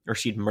him or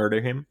she'd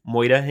murder him,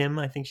 moida him,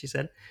 I think she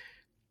said.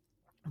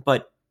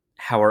 But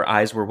how her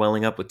eyes were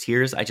welling up with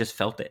tears, I just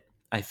felt it.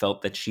 I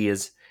felt that she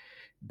has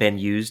been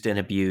used and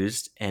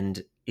abused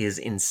and is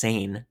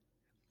insane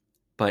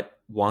but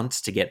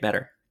wants to get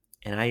better.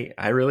 And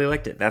I really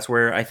liked it. That's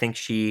where I think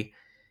she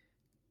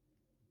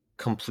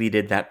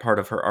completed that part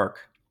of her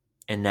arc.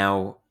 And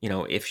now,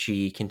 if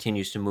she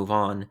continues to move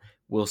on,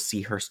 we'll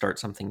see her start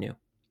something new.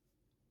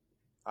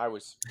 I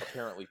was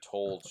apparently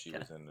told she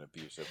was in an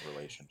abusive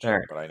relationship, All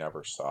right. but I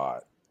never saw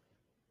it.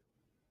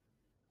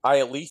 I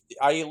at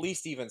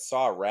least even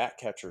saw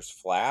Ratcatcher's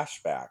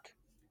flashback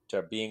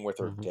to being with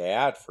her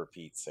dad, for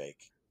Pete's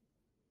sake.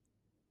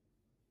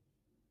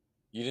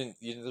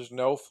 There's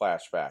no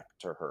flashback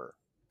to her.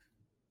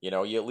 You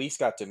at least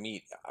got to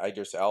meet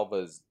Idris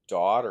Elba's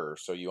daughter,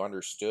 so you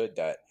understood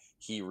that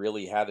he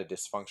really had a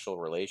dysfunctional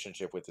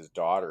relationship with his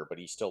daughter, but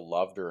he still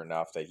loved her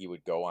enough that he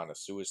would go on a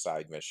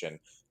suicide mission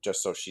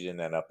just so she didn't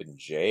end up in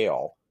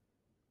jail.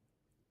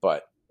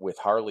 But with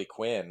Harley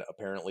Quinn,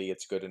 apparently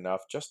it's good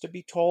enough just to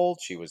be told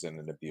she was in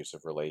an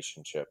abusive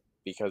relationship,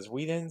 because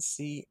we didn't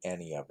see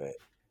any of it.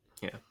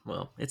 Yeah,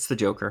 well, it's the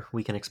Joker.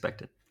 We can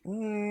expect it.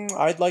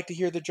 I'd like to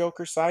hear the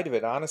Joker side of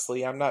it.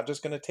 Honestly, I'm not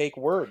just going to take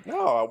word.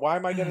 No, why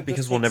am I going to?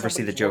 Because we'll never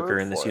see the Joker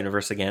in this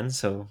universe again,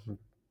 so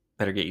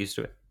better get used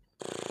to it.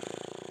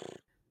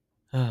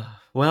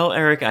 Well,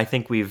 Eric, I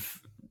think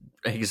we've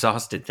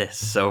exhausted this.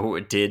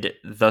 So, did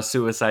The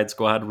Suicide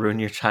Squad ruin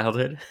your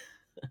childhood?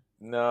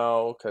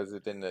 No, because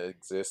it didn't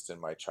exist in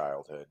my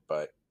childhood.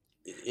 But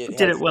did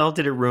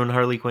it ruin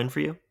Harley Quinn for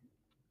you?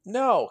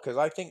 No, because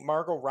I think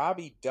Margot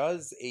Robbie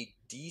does a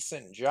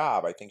decent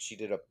job. I think she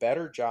did a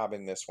better job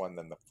in this one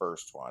than the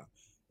first one,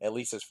 at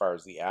least as far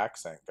as the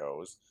accent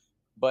goes.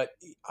 But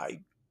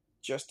I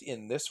just,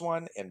 in this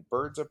one and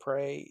Birds of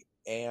Prey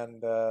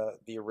and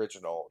the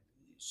original,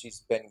 she's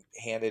been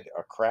handed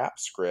a crap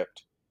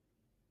script.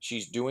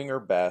 She's doing her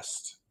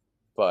best,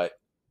 but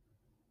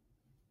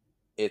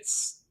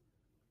it's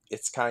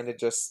kind of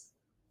just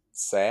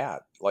sad.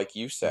 Like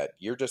you said,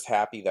 you're just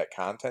happy that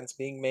content's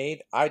being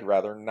made. I'd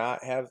rather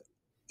not have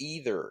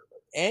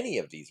any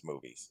of these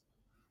movies.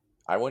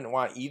 I wouldn't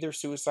want either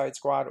Suicide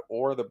Squad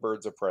or the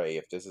Birds of Prey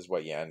if this is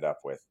what you end up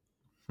with.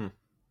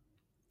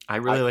 I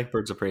really like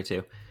Birds of Prey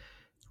too,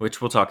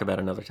 which we'll talk about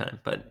another time.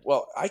 But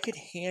I could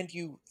hand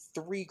you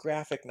 3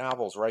 graphic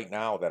novels right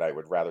now that I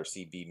would rather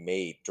see be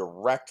made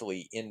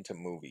directly into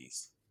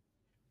movies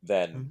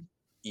than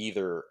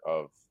either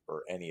of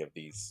or any of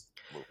these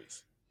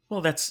movies.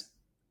 Well, that's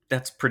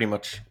pretty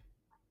much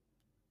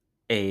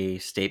a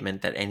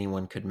statement that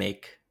anyone could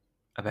make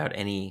about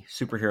any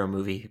superhero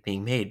movie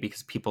being made,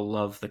 because people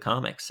love the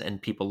comics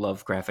and people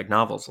love graphic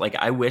novels. Like,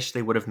 I wish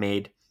they would have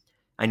made,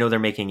 I know they're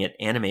making it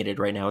animated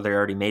right now. They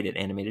already made it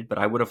animated, but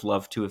I would have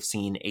loved to have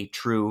seen a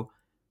true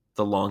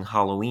The Long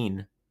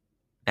Halloween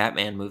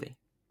Batman movie.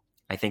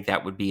 I think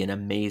that would be an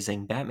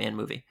amazing Batman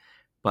movie,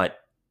 but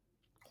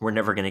we're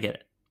never going to get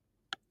it.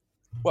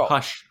 Well,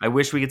 Hush. I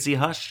wish we could see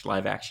Hush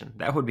live action.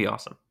 That would be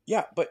awesome.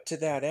 Yeah, but to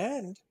that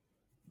end,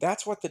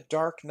 that's what The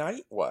Dark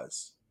Knight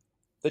was.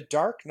 The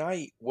Dark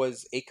Knight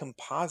was a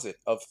composite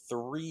of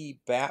 3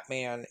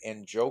 Batman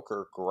and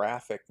Joker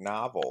graphic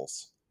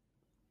novels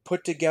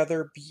put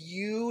together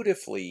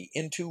beautifully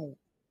into,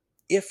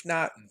 if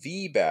not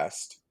the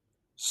best,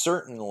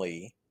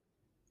 certainly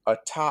a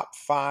top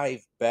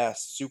 5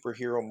 best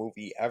superhero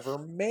movie ever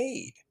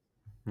made.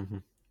 Mm-hmm.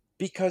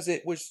 Because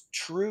it was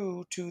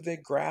true to the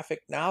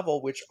graphic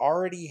novel, which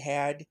already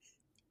had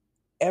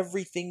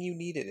everything you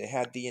needed. It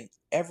had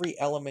every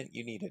element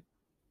you needed.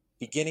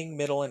 Beginning,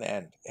 middle, and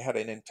end. It had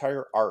an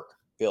entire arc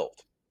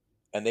built.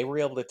 And they were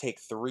able to take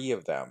 3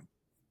 of them,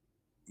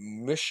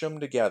 mush them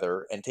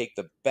together, and take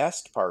the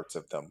best parts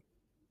of them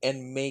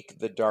and make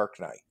The Dark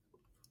Knight.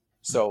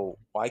 So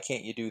why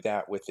can't you do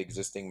that with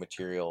existing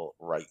material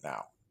right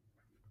now?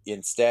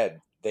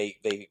 Instead,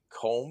 they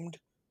combed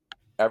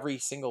every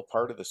single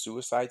part of the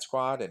Suicide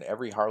Squad and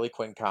every Harley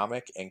Quinn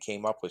comic and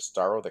came up with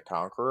Starro the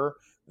Conqueror.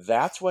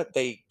 That's what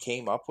they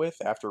came up with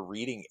after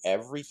reading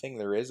everything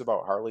there is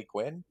about Harley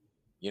Quinn.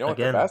 You know what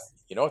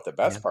the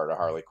best part of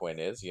Harley Quinn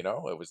is? It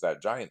was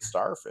that giant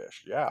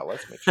starfish. Yeah,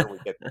 let's make sure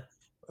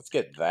let's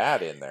get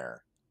that in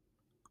there.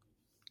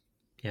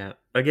 Yeah.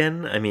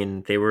 Again, I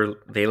mean,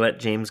 they let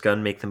James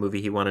Gunn make the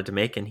movie he wanted to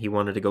make, and he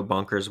wanted to go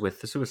bonkers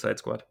with the Suicide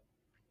Squad.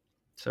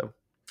 So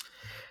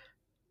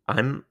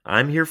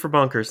I'm here for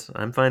bonkers.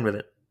 I'm fine with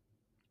it.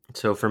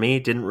 So for me,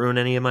 it didn't ruin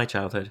any of my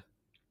childhood.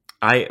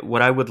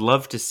 What I would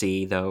love to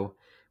see, though,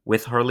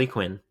 with Harley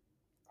Quinn,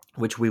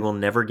 which we will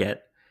never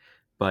get,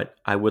 but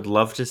I would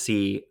love to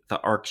see the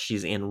arc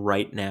she's in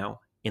right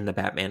now in the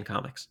Batman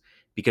comics,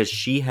 because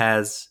she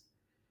has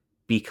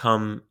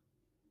become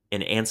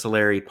an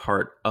ancillary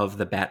part of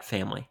the Bat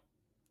family.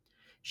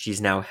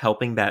 She's now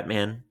helping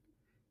Batman.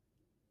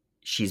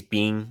 She's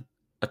being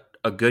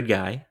a good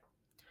guy,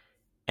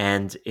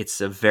 and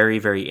it's a very,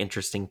 very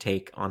interesting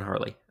take on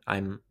Harley.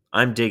 I'm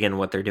digging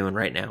what they're doing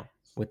right now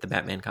with the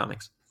Batman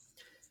comics.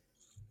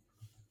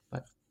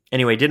 But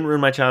anyway, didn't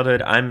ruin my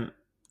childhood.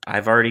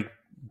 I've already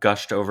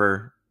gushed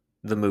over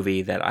the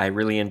movie that I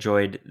really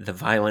enjoyed the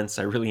violence.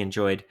 I really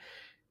enjoyed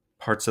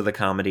parts of the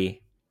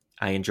comedy.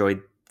 I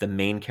enjoyed the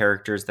main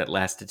characters that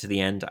lasted to the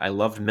end. I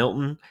loved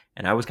Milton,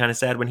 and I was kind of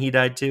sad when he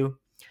died too.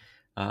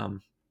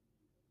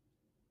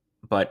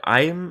 but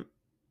I'm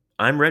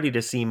ready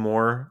to see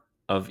more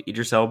of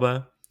Idris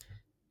Elba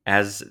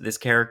as this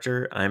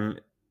character. I'm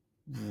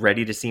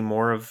ready to see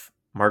more of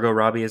Margot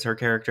Robbie as her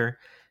character,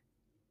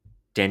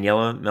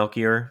 Daniela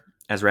Melchior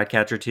as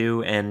Ratcatcher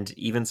 2, and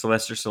even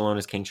Sylvester Stallone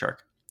as King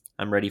Shark.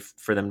 I'm ready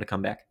for them to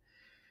come back.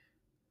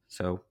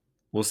 So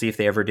we'll see if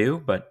they ever do,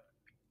 but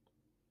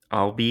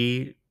I'll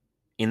be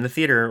in the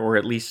theater, or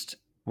at least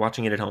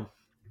watching it at home.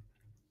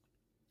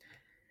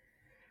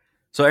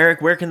 So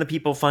Eric, where can the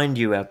people find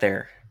you out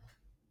there?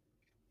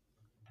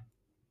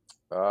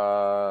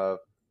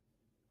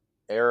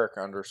 Eric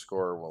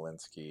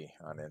 _Walensky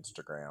on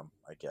Instagram,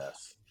 I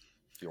guess,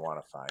 if you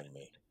want to find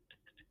me.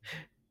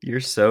 You're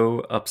so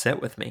upset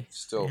with me.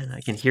 Still, man,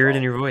 I can hear it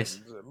in your voice.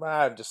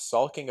 I'm just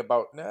sulking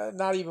about,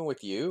 not even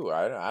with you.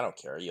 I don't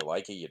care. You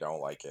like it, you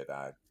don't like it.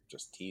 I'm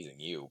just teasing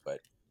you,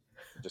 but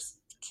I just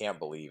can't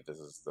believe this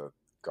is the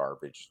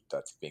garbage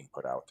that's being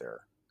put out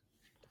there.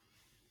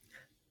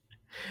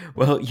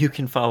 Well, you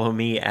can follow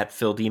me at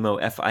Phildimo,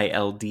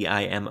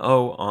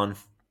 Fildimo, on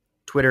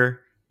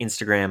Twitter,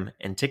 Instagram,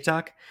 and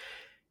TikTok.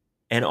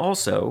 And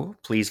also,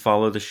 please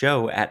follow the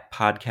show at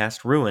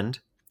Podcast Ruined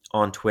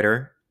on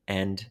Twitter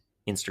and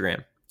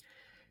Instagram.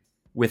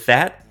 With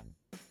that,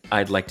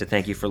 I'd like to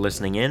thank you for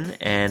listening in,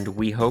 and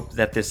we hope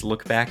that this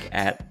look back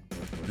at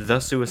The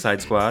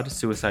Suicide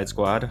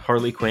Squad,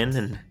 Harley Quinn,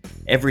 and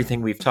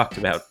everything we've talked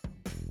about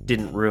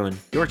didn't ruin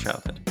your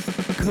childhood.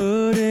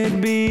 Could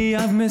it be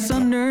I've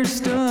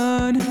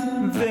misunderstood?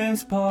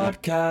 This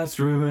podcast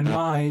ruined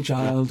my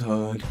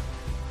childhood.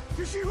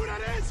 You see who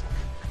that is?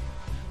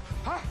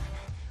 Huh?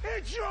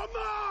 It's your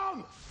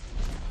mom!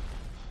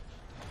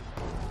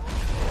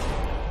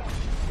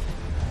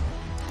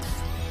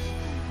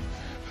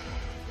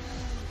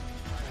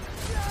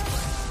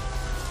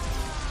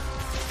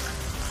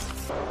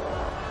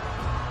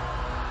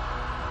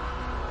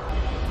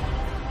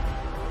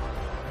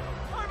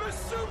 I'm a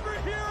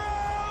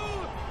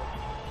superhero!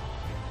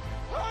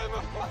 I'm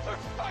a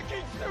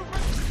motherfucking super...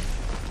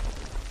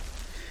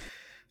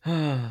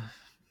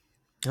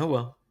 Oh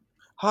well.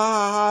 Ha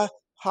ha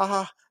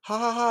ha ha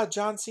ha ha!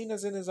 John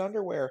Cena's in his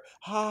underwear.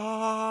 Ha ha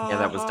ha! Yeah,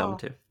 that was dumb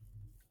too.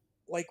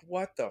 Like,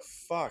 what the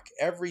fuck?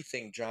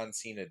 Everything John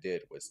Cena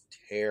did was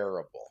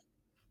terrible.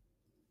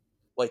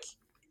 Like,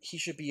 he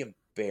should be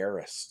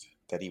embarrassed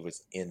that he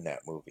was in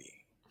that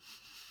movie.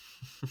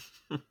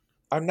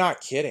 I'm not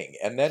kidding.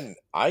 And then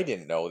I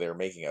didn't know they were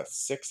making a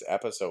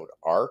 6-episode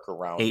arc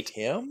around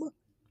him.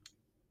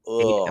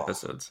 8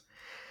 episodes.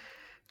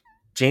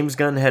 James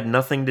Gunn had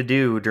nothing to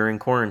do during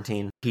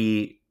quarantine.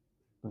 He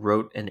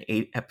wrote an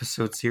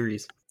 8-episode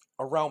series.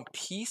 Around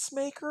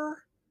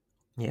Peacemaker?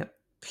 Yep.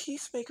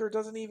 Peacemaker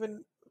doesn't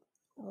even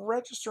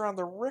register on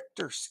the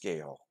Richter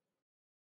scale.